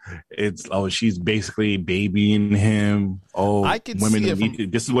energy. It's, oh, she's basically babying him. Oh, I can women see need to,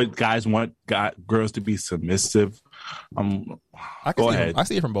 this is what guys want girls to be submissive. Go ahead. I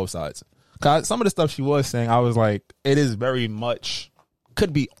see it from both sides. Cause some of the stuff she was saying, I was like, it is very much,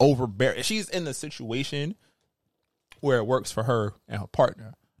 could be overbearing. She's in the situation where it works for her and her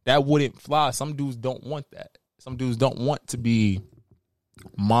partner. That wouldn't fly. Some dudes don't want that. Some dudes don't want to be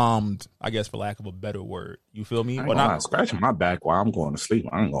mommed, I guess, for lack of a better word. You feel me? Or not scratching my back while I'm going to sleep.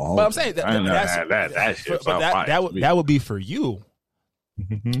 I ain't going home. But I'm saying that would be for you.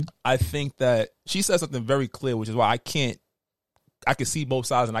 Mm-hmm. I think that she said something very clear, which is why I can see both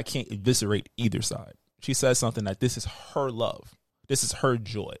sides and I can't eviscerate either side. She says something that this is her love. This is her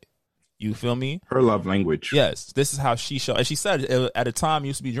joy. You feel me? Her love language. Yes. This is how she showed. And she said at a time it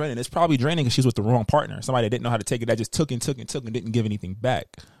used to be draining. It's probably draining because she's with the wrong partner. Somebody that didn't know how to take it, that just took and didn't give anything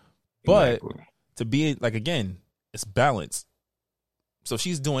back. But to be like, again, it's balance. So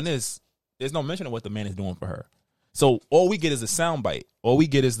she's doing this. There's no mention of what the man is doing for her. So all we get is a soundbite. All we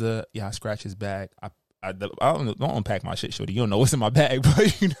get is I scratch his bag. I don't unpack my shit, shorty. You don't know what's in my bag,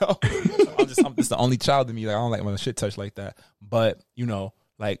 but you know, I'm just the only child to me. Like, I don't like my shit touched like that. But you know,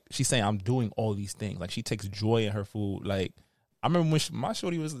 like she's saying, I'm doing all these things. Like she takes joy in her food. Like I remember when my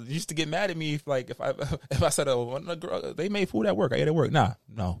shorty used to get mad at me if I said, oh, girl, they made food at work. I ate at work. No,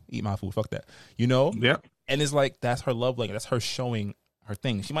 eat my food. Fuck that. You know? Yeah. And it's like that's her love language. That's her showing her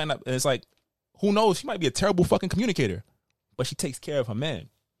thing. She might not. It's like, who knows? She might be a terrible fucking communicator, but she takes care of her man.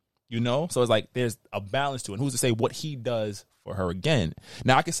 You know? So it's like there's a balance to it. And who's to say what he does for her again?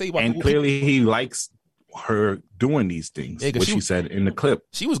 Now I can say, and clearly he likes her doing these things. Yeah, what she said in the clip.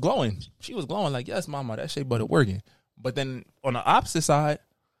 She was glowing. She was glowing like, yes, mama, that shea butter working. But then on the opposite side,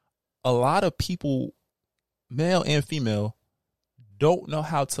 a lot of people, male and female, don't know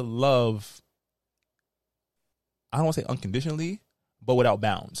how to love, I don't want to say unconditionally, but without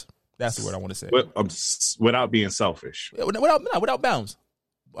bounds. That's the word I want to say. Without being selfish. Without bounds.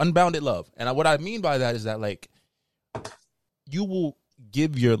 Unbounded love. And what I mean by that is that, like, you will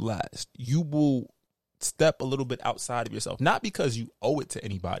give your last. You will step a little bit outside of yourself. Not because you owe it to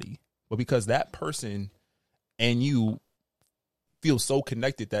anybody, but because that person and you feel so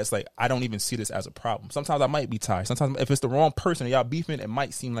connected that it's like, I don't even see this as a problem. Sometimes I might be tired. Sometimes if it's the wrong person and y'all beefing, it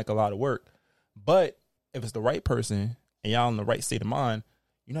might seem like a lot of work. But if it's the right person and y'all in the right state of mind,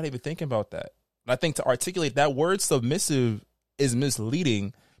 you're not even thinking about that. And I think to articulate that word submissive is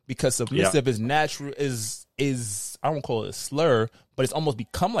misleading, because submissive is natural, is I don't call it a slur, but it's almost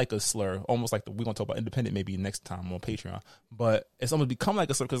become like a slur, almost like we're going to talk about independent maybe next time on Patreon, but it's almost become like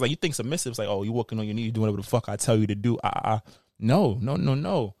a slur, because like you think submissive is like, oh, you're walking on your knees, doing whatever the fuck I tell you to do. No.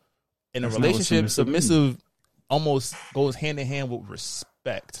 In a relationship, submissive almost goes hand in hand with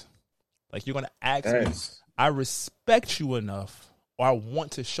respect. Like, you're going to ask me, I respect you enough, or I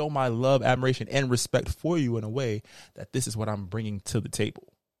want to show my love, admiration, and respect for you in a way that this is what I'm bringing to the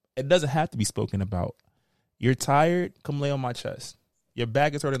table. It doesn't have to be spoken about. You're tired? Come lay on my chest. Your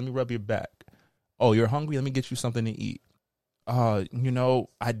back is hurting? Let me rub your back. Oh, you're hungry? Let me get you something to eat. I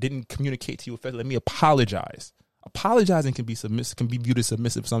didn't communicate to you effectively. Let me apologize. Apologizing can be submissive, can be viewed as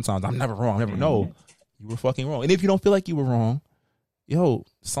submissive sometimes. I'm never wrong. No, you were fucking wrong. And if you don't feel like you were wrong,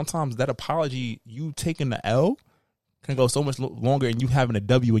 sometimes that apology, you taking the L, can go so much longer and you having a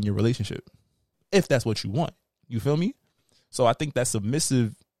W in your relationship, if that's what you want. You feel me? So I think that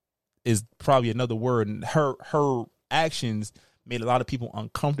submissive is probably another word, and her actions made a lot of people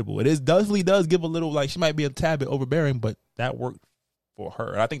uncomfortable. It definitely does give a little, like, she might be a tad bit overbearing, but that worked for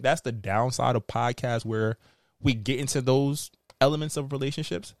her. And I think that's the downside of podcasts, where we get into those elements of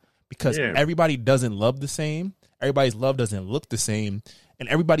relationships, because everybody doesn't love the same. Everybody's love doesn't look the same, and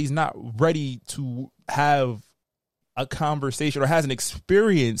everybody's not ready to have a conversation or hasn't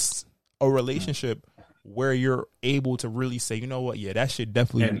experienced a relationship where you're able to really say, you know what, that shit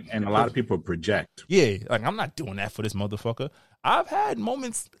definitely. And a lot of people project. Yeah, like, I'm not doing that for this motherfucker. I've had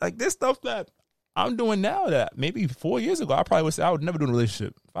moments like this stuff that I'm doing now that maybe 4 years ago I probably would say I would never do in a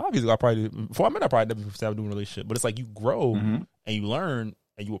relationship. 5 years ago before I met, I probably never said I would do in a relationship. But it's like, you grow and you learn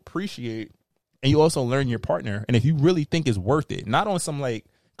and you appreciate, and you also learn your partner. And if you really think it's worth it, not on some like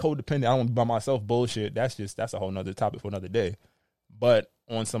codependent, I don't want to be by myself bullshit. That's a whole nother topic for another day. But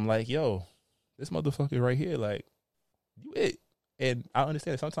on some like, this motherfucker right here, like, you it. And I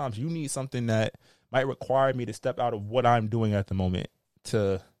understand that sometimes you need something that might require me to step out of what I'm doing at the moment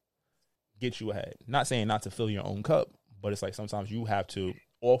to get you ahead. Not saying not to fill your own cup, but it's like sometimes you have to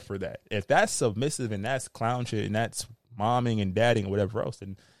offer that. If that's submissive and that's clown shit and that's momming and dadding or whatever else,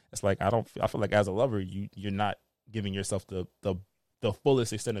 then it's like, I feel like as a lover, you're not giving yourself the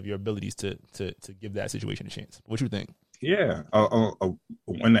fullest extent of your abilities to give that situation a chance. What you think? Yeah.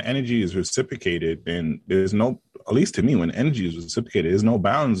 When the energy is reciprocated, then there's no, at least to me, when energy is reciprocated, there's no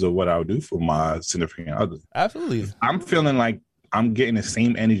bounds of what I'll do for my significant other. Absolutely. I'm feeling like I'm getting the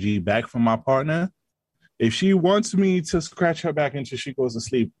same energy back from my partner. If she wants me to scratch her back until she goes to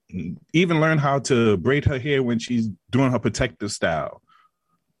sleep, even learn how to braid her hair when she's doing her protective style.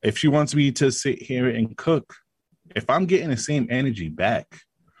 If she wants me to sit here and cook, if I'm getting the same energy back,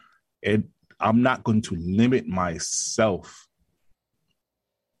 I'm not going to limit myself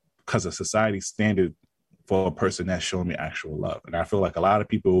because of society's standard for a person that's showing me actual love. And I feel like a lot of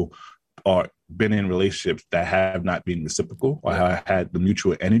people are been in relationships that have not been reciprocal or have had the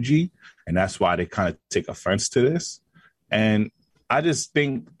mutual energy. And that's why they kind of take offense to this. And I just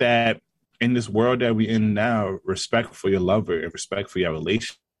think that in this world that we're in now, respect for your lover and respect for your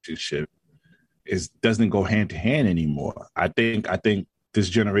relationship doesn't go hand to hand anymore. I think this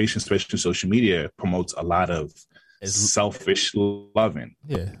generation, especially social media, promotes a lot of selfish loving.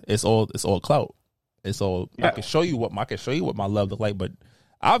 Yeah, it's all clout. It's all I can show you what my love look like, but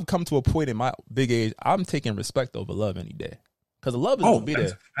I've come to a point in my big age, I'm taking respect over love any day, because love is gonna be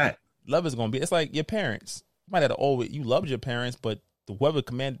there. Love is gonna be. It's like your parents. You might have you loved your parents, but whoever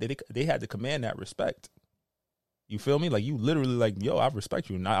commanded, they had to command that respect. You feel me? Like, you literally like, I respect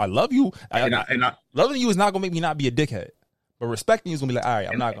you. And I love you. Loving you is not gonna make me not be a dickhead. But respecting you is gonna be like, all right,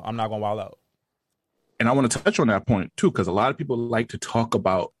 I'm not gonna wild out. And I want to touch on that point too, because a lot of people like to talk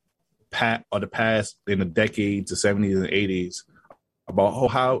about the past in the decades, the 70s and 80s, about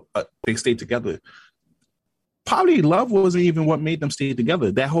how they stayed together. probably love wasn't even what made them stay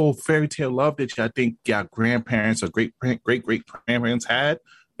together. That whole fairy tale love that I think your grandparents or great grandparents had,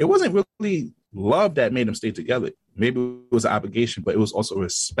 it wasn't really love that made them stay together. Maybe it was an obligation, but it was also a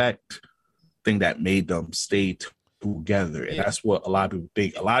respect thing that made them stay together. And that's what a lot of people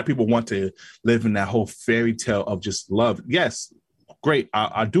think. A lot of people want to live in that whole fairy tale of just love. Yes, great.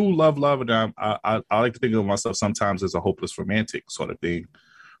 I do love, and I like to think of myself sometimes as a hopeless romantic sort of thing.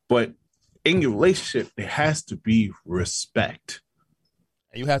 But in your relationship, there has to be respect.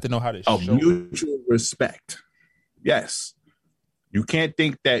 You have to know how to show mutual respect. Yes. You can't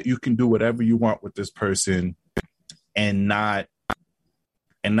think that you can do whatever you want with this person and not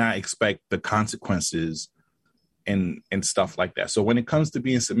expect the consequences and stuff like that. So when it comes to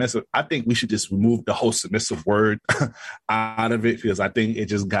being submissive, I think we should just remove the whole submissive word out of it, because I think it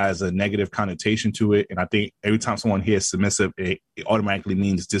just has a negative connotation to it. And I think every time someone hears submissive, it automatically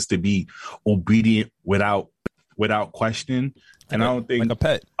means just to be obedient without question. And I don't think, like a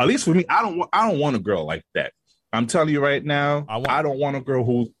pet. At least for me, I don't want a girl like that. I'm telling you right now, I don't want a girl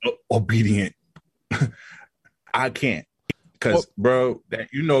who's obedient. I can't. Because, bro, that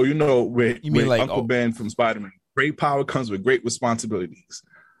you know, with like, Uncle Ben from Spider-Man, great power comes with great responsibilities.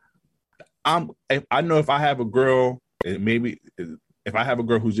 I know if I have a girl, maybe if I have a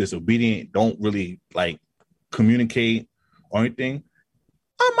girl who's just obedient, don't really like communicate or anything,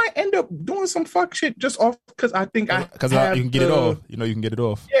 I might end up doing some fuck shit just off because I think you can get it off. You know, you can get it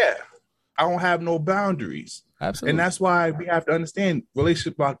off. Yeah, I don't have no boundaries. Absolutely. And that's why we have to understand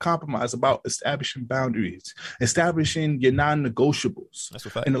relationship about compromise, about establishing boundaries, establishing your non-negotiables. That's a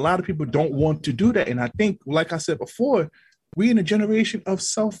fact. And a lot of people don't want to do that. And I think, like I said before, we in a generation of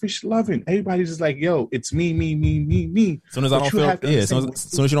selfish loving. Everybody's just like, yo, it's me. As soon as I don't feel, as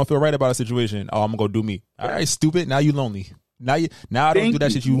soon as you don't feel right about a situation, I'm gonna go do me. All right, stupid. Now you lonely. Now I don't do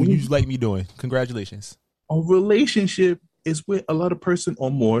that shit you like me doing. Congratulations. A relationship is with a lot of person or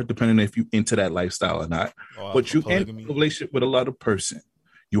more, depending on if you into that lifestyle or not. But you enter a relationship with a lot of person.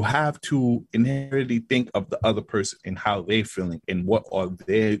 You have to inherently think of the other person and how they're feeling and what are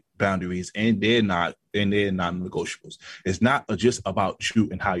their boundaries and their non-negotiables. It's not just about you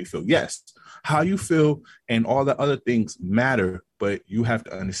and how you feel. Yes, how you feel and all the other things matter, but you have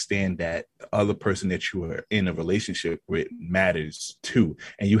to understand that the other person that you are in a relationship with matters too.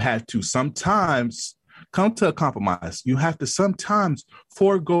 And you have to sometimes come to a compromise. You have to sometimes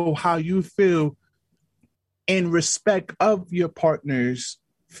forego how you feel in respect of your partner's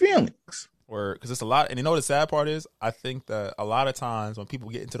feelings. Or because it's a lot, and you know what the sad part is? I think that a lot of times when people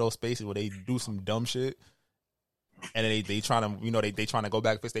get into those spaces where they do some dumb shit and they trying to, they trying to go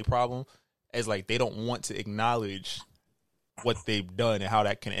back and fix their problem, it's like they don't want to acknowledge what they've done and how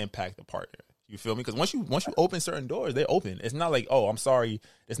that can impact the partner. You feel me? Because once you open certain doors, they're open. It's not like, oh, I'm sorry,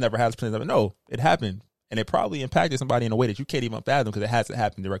 this never happened. No, it happened. And it probably impacted somebody in a way that you can't even fathom because it hasn't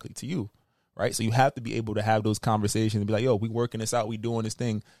happened directly to you, right? So you have to be able to have those conversations and be like, yo, we working this out, we doing this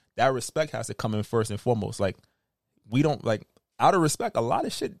thing. That respect has to come in first and foremost. Like, we don't, like, out of respect, a lot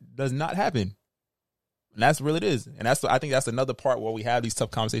of shit does not happen. And that's really it is. And I think that's another part where we have these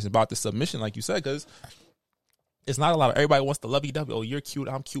tough conversations about the submission, like you said, because it's not a lot of, everybody wants to lovey-dovey. Oh, you're cute,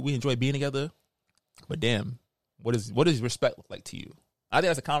 I'm cute, we enjoy being together. But damn, what does respect look like to you? I think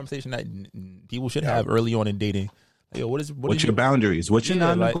that's a conversation that people should have early on in dating. Like, yo, what's your boundaries? What's your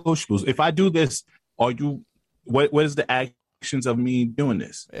non-negotiables? If I do this, what is the actions of me doing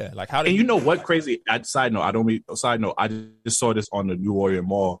this? Yeah, like and you know what? Crazy. Side note, I just saw this on the New Warrior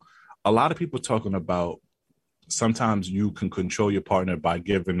Mall. A lot of people talking about sometimes you can control your partner by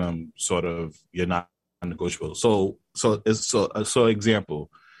giving them sort of your non-negotiable. So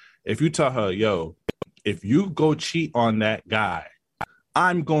example, if you tell her, yo, if you go cheat on that guy,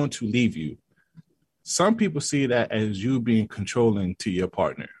 I'm going to leave you. Some people see that as you being controlling to your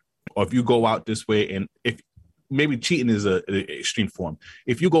partner. Or if you go out this way, and if maybe cheating is an extreme form.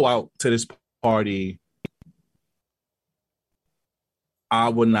 If you go out to this party, I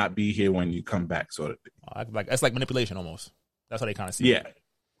will not be here when you come back, sort of thing. Like that's like manipulation almost. That's how they kind of see it. Yeah.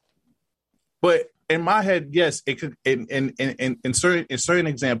 But in my head, yes, it could in certain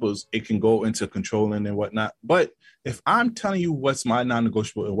examples, it can go into controlling and whatnot. But if I'm telling you what's my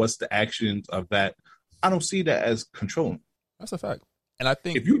non-negotiable and what's the actions of that, I don't see that as controlling. That's a fact. And I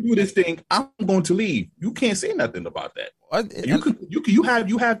think if you do this thing, I'm going to leave. You can't say nothing about that.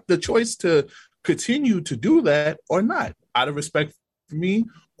 You have the choice to continue to do that or not, out of respect for me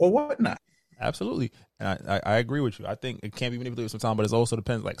or whatnot. Absolutely. And I agree with you. I think it can be manipulated sometimes, but it also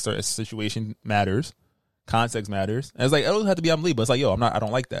depends. Like certain situation matters, context matters. And it's like it doesn't have to be I'm leaving, but it's like, yo, I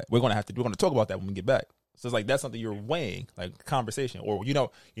don't like that. We're gonna talk about that when we get back. So it's like that's something you're weighing, like conversation, or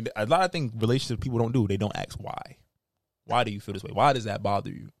a lot of things relationship people don't do. They don't ask why. Why do you feel this way? Why does that bother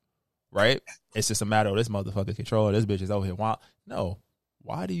you? Right? It's just a matter of this motherfucker control. This bitch is over here. Why? No.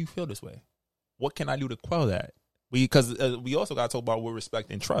 Why do you feel this way? What can I do to quell that? Because we also got to talk about with respect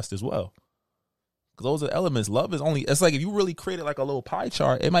and trust as well. Because those are elements. Love is only, it's like if you really created like a little pie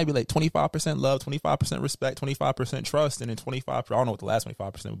chart, it might be like 25% love, 25% respect, 25% trust, and then 25%, I don't know what the last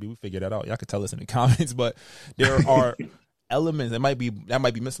 25% would be. We figured that out. Y'all could tell us in the comments, but there are elements that might be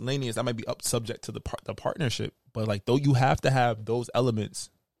miscellaneous. That might be up subject to the partnership. But like, though, you have to have those elements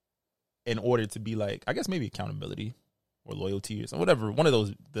in order to be like, I guess maybe accountability or loyalty or something, whatever, one of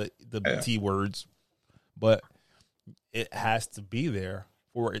those, the T words, but it has to be there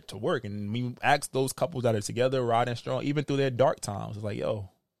for it to work. And we ask those couples that are together, riding strong, even through their dark times, it's like, yo,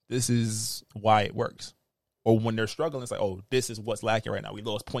 this is why it works. Or when they're struggling, it's like, oh, this is what's lacking right now. We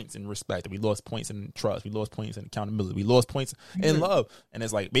lost points in respect. We lost points in trust. We lost points in accountability. We lost points in love. And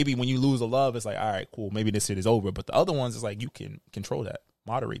it's like, maybe when you lose a love, it's like, all right, cool, maybe this shit is over. But the other ones, it's like, you can control that,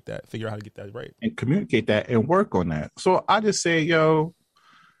 moderate that, figure out how to get that right. And communicate that and work on that. So I just say, yo,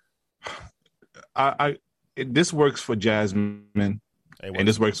 this works for Jasmine. And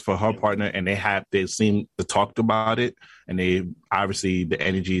this works for her partner, and they seem to talk about it, and they obviously the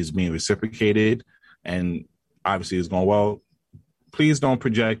energy is being reciprocated, and obviously it's going well. Please don't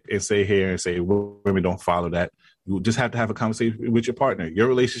project and say here and say women don't follow that. You just have to have a conversation with your partner. Your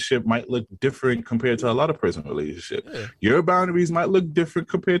relationship might look different compared to a lot of person's relationship. Yeah. Your boundaries might look different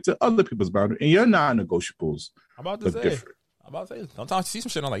compared to other people's boundaries, and your non-negotiables look different. Sometimes you see some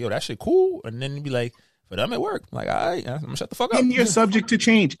shit, I'm like, yo, that shit cool, and then you be like, for them at work, like, all right, I'm gonna shut the fuck up. And you're subject to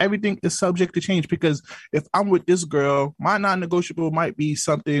change. Everything is subject to change, because if I'm with this girl, my non-negotiable might be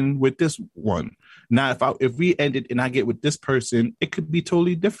something with this one. Now, if we ended and I get with this person, it could be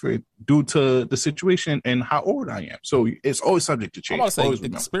totally different due to the situation and how old I am. So it's always subject to change. I'm about to say,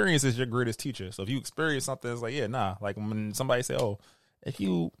 experience is your greatest teacher. So if you experience something, it's like, yeah, nah. Like when somebody say, oh, if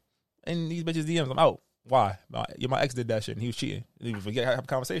you in these bitches DMs, I'm out. Why? My ex did that shit and he was cheating. You forget how to have a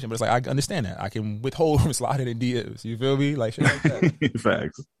conversation, but it's like, I understand that. I can withhold from sliding in DMs. You feel me? Like shit like that.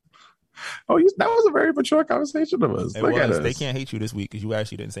 Facts. Oh, that was a very mature conversation of us. Look at us. They can't hate you this week because you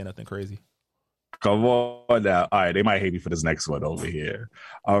actually didn't say nothing crazy. Come on now. All right, they might hate me for this next one over here.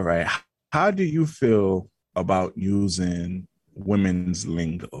 All right. How do you feel about using women's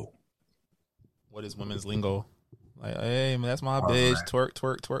lingo? What is women's lingo? Like, hey, man, that's my bitch. Right.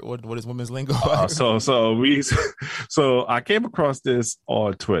 Twerk. What is women's lingo? So I came across this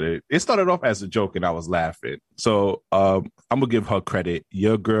on Twitter. It started off as a joke, and I was laughing. So I'm gonna give her credit.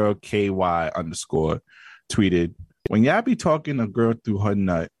 Your girl KY_ tweeted, when y'all be talking a girl through her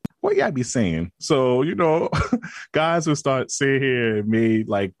nut, what y'all be saying? So guys will start saying here and made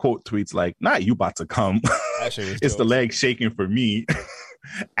like quote tweets like, "Not you about to come." It's the leg shaking for me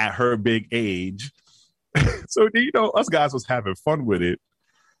at her big age. So, us guys was having fun with it.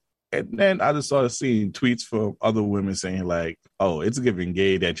 And then I just started seeing tweets from other women saying like, oh, it's giving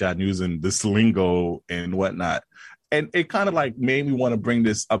gay that y'all using this lingo and whatnot. And it kind of like made me want to bring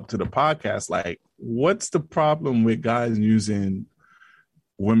this up to the podcast. Like, what's the problem with guys using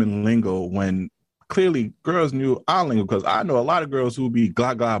women lingo when clearly girls knew our lingo? Because I know a lot of girls who be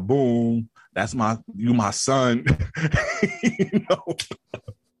glah, glah, boom. That's my son.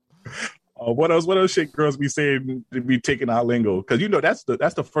 What else shit girls be saying to be taking our lingo? Because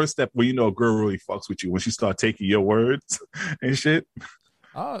that's the first step when a girl really fucks with you, when she start taking your words and shit.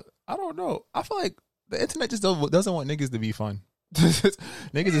 I don't know. I feel like the internet just doesn't want niggas to be fun.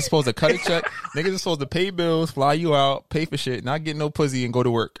 Niggas is supposed to cut a check. Niggas is supposed to pay bills, fly you out, pay for shit, not get no pussy and go to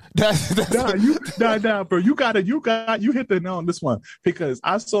work. Bro. You hit the nail on this one, because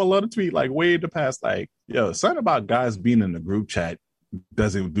I saw a lot of tweet like way in the past, like, yo, something about guys being in the group chat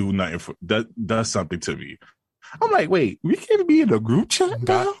doesn't do nothing does something to me. I'm like, wait, we can't be in a group chat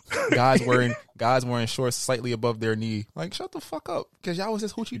now? Guys wearing shorts slightly above their knee. Like, shut the fuck up, because y'all was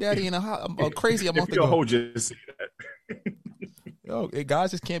just hoochie daddy in a crazy a month ago. Just say that. Yo,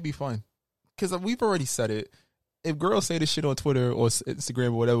 guys just can't be fun, because we've already said it. If girls say this shit on Twitter or Instagram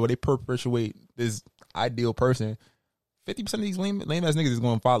or whatever, they perpetuate this ideal person. 50% of these lame ass niggas is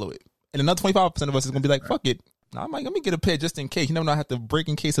going to follow it, and another 25% of us is going to be like, fuck it. I might let me get a pair just in case. You never know, I have to break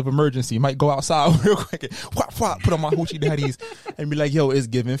in case of emergency. Might go outside real quick and put on my hoochie daddies and be like, yo, it's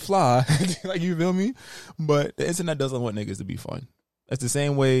giving fly. Like, you feel me? But the internet doesn't want niggas to be fun. That's the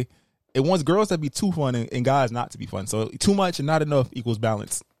same way it wants girls to be too fun and guys not to be fun. So too much and not enough equals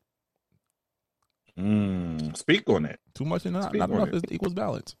balance. Speak on it. Too much and not enough equals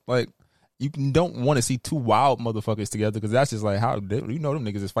balance. Like, you don't want to see two wild motherfuckers together because that's just like how you know them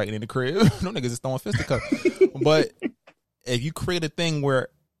niggas is fighting in the crib. Them niggas is throwing fisticuffs. But if you create a thing where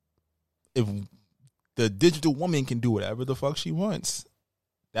if the digital woman can do whatever the fuck she wants,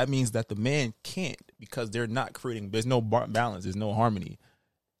 that means that the man can't because they're not creating. There's no balance. There's no harmony.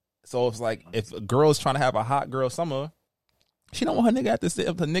 So it's like if a girl's trying to have a hot girl summer, she don't want her nigga at the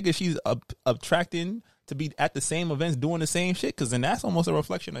nigga she's attracting to be at the same events doing the same shit, because then that's almost a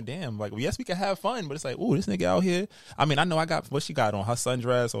reflection of damn. Like, yes, we can have fun, but it's like, ooh, this nigga out here. I mean, I know I got what she got on, her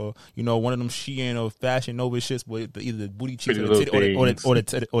sundress or one of them Shein or Fashion Nova shits with either the booty cheeks or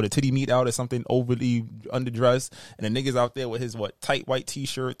the titty meat out or something overly underdressed, and the niggas out there with his tight white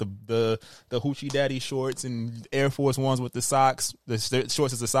t-shirt, the hoochie daddy shorts and Air Force Ones with the socks. The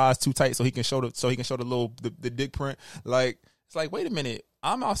shorts is a size too tight so he can show the little the dick print. Like, it's like, wait a minute.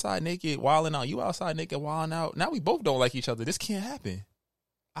 I'm outside naked, wilding out. You outside naked, wilding out. Now we both don't like each other. This can't happen.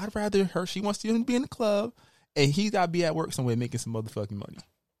 I'd rather she wants to be in the club, and he got to be at work somewhere making some motherfucking money.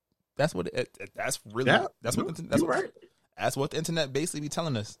 That's what. That's what the internet basically be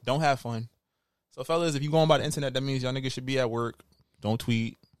telling us. Don't have fun. So, fellas, if you going by the internet, that means y'all niggas should be at work. Don't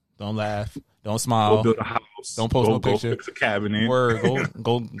tweet. Don't laugh. Don't smile. Go build a house. Don't post no picture. Go fix a cabinet. Word.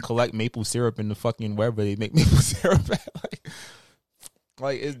 Go collect maple syrup in the fucking wherever they make maple syrup at.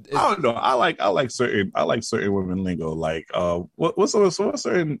 Like I don't know. I like certain women lingo. Like what's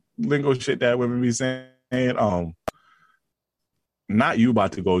certain lingo shit that women be saying? Not you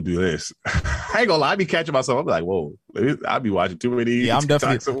about to go do this. I ain't gonna lie. I be catching myself. I'm like, whoa. I be watching too many. Yeah, I'm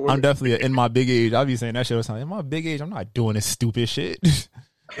definitely in my big age. I be saying that shit all the time. In my big age, I'm not doing this stupid shit.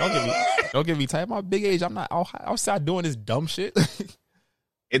 Don't get me tight. In my big age, I'm not outside doing this dumb shit.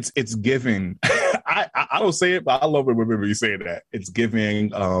 It's giving. I don't say it, but I love it when women be saying that. It's giving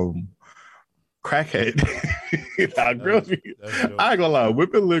crackhead. Girls I ain't gonna lie,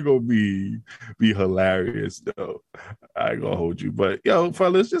 women lingo be hilarious though. I ain't gonna hold you, but yo,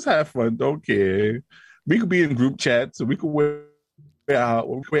 fellas, just have fun. Don't care. We could be in group chats, so we could wear our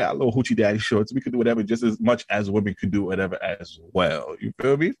little hoochie daddy shorts. We could do whatever, just as much as women could do whatever as well. You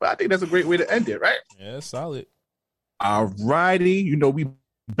feel me? But I think that's a great way to end it, right? Yeah, solid. Alrighty, we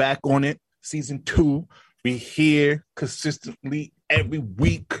back on it. Season 2. We here consistently every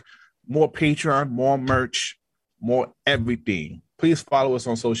week. More Patreon, more merch, more everything. Please follow us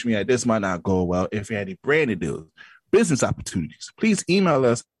on social media. This might not go well. If you have any branding deals, business opportunities, please email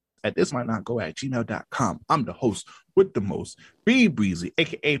us at thismightnotgo@gmail.com. I'm the host with the most, B Breezy,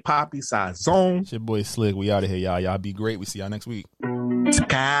 aka Poppy Size Zone. It's your boy Slick. We out of here, y'all. Y'all be great. We see y'all next week.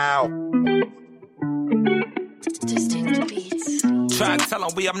 Ciao. Just take the beats. Try to tell them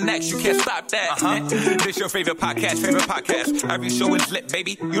we up next, you can't stop that. This your favorite podcast. Every show is lit,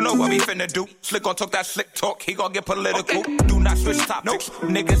 baby. You know what we finna do. Slick gon' talk that slick talk, he gon' get political. Okay. Do not switch topics,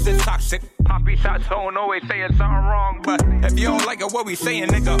 niggas is toxic. Poppy shots don't always saying something wrong, but if you don't like it, what we saying,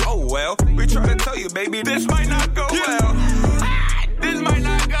 nigga, oh well. We try to tell you, baby, this might not go well. This might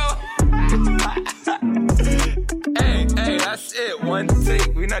not go. Hey, that's it. One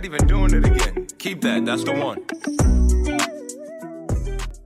take. We're not even doing it again. Keep that. That's the one.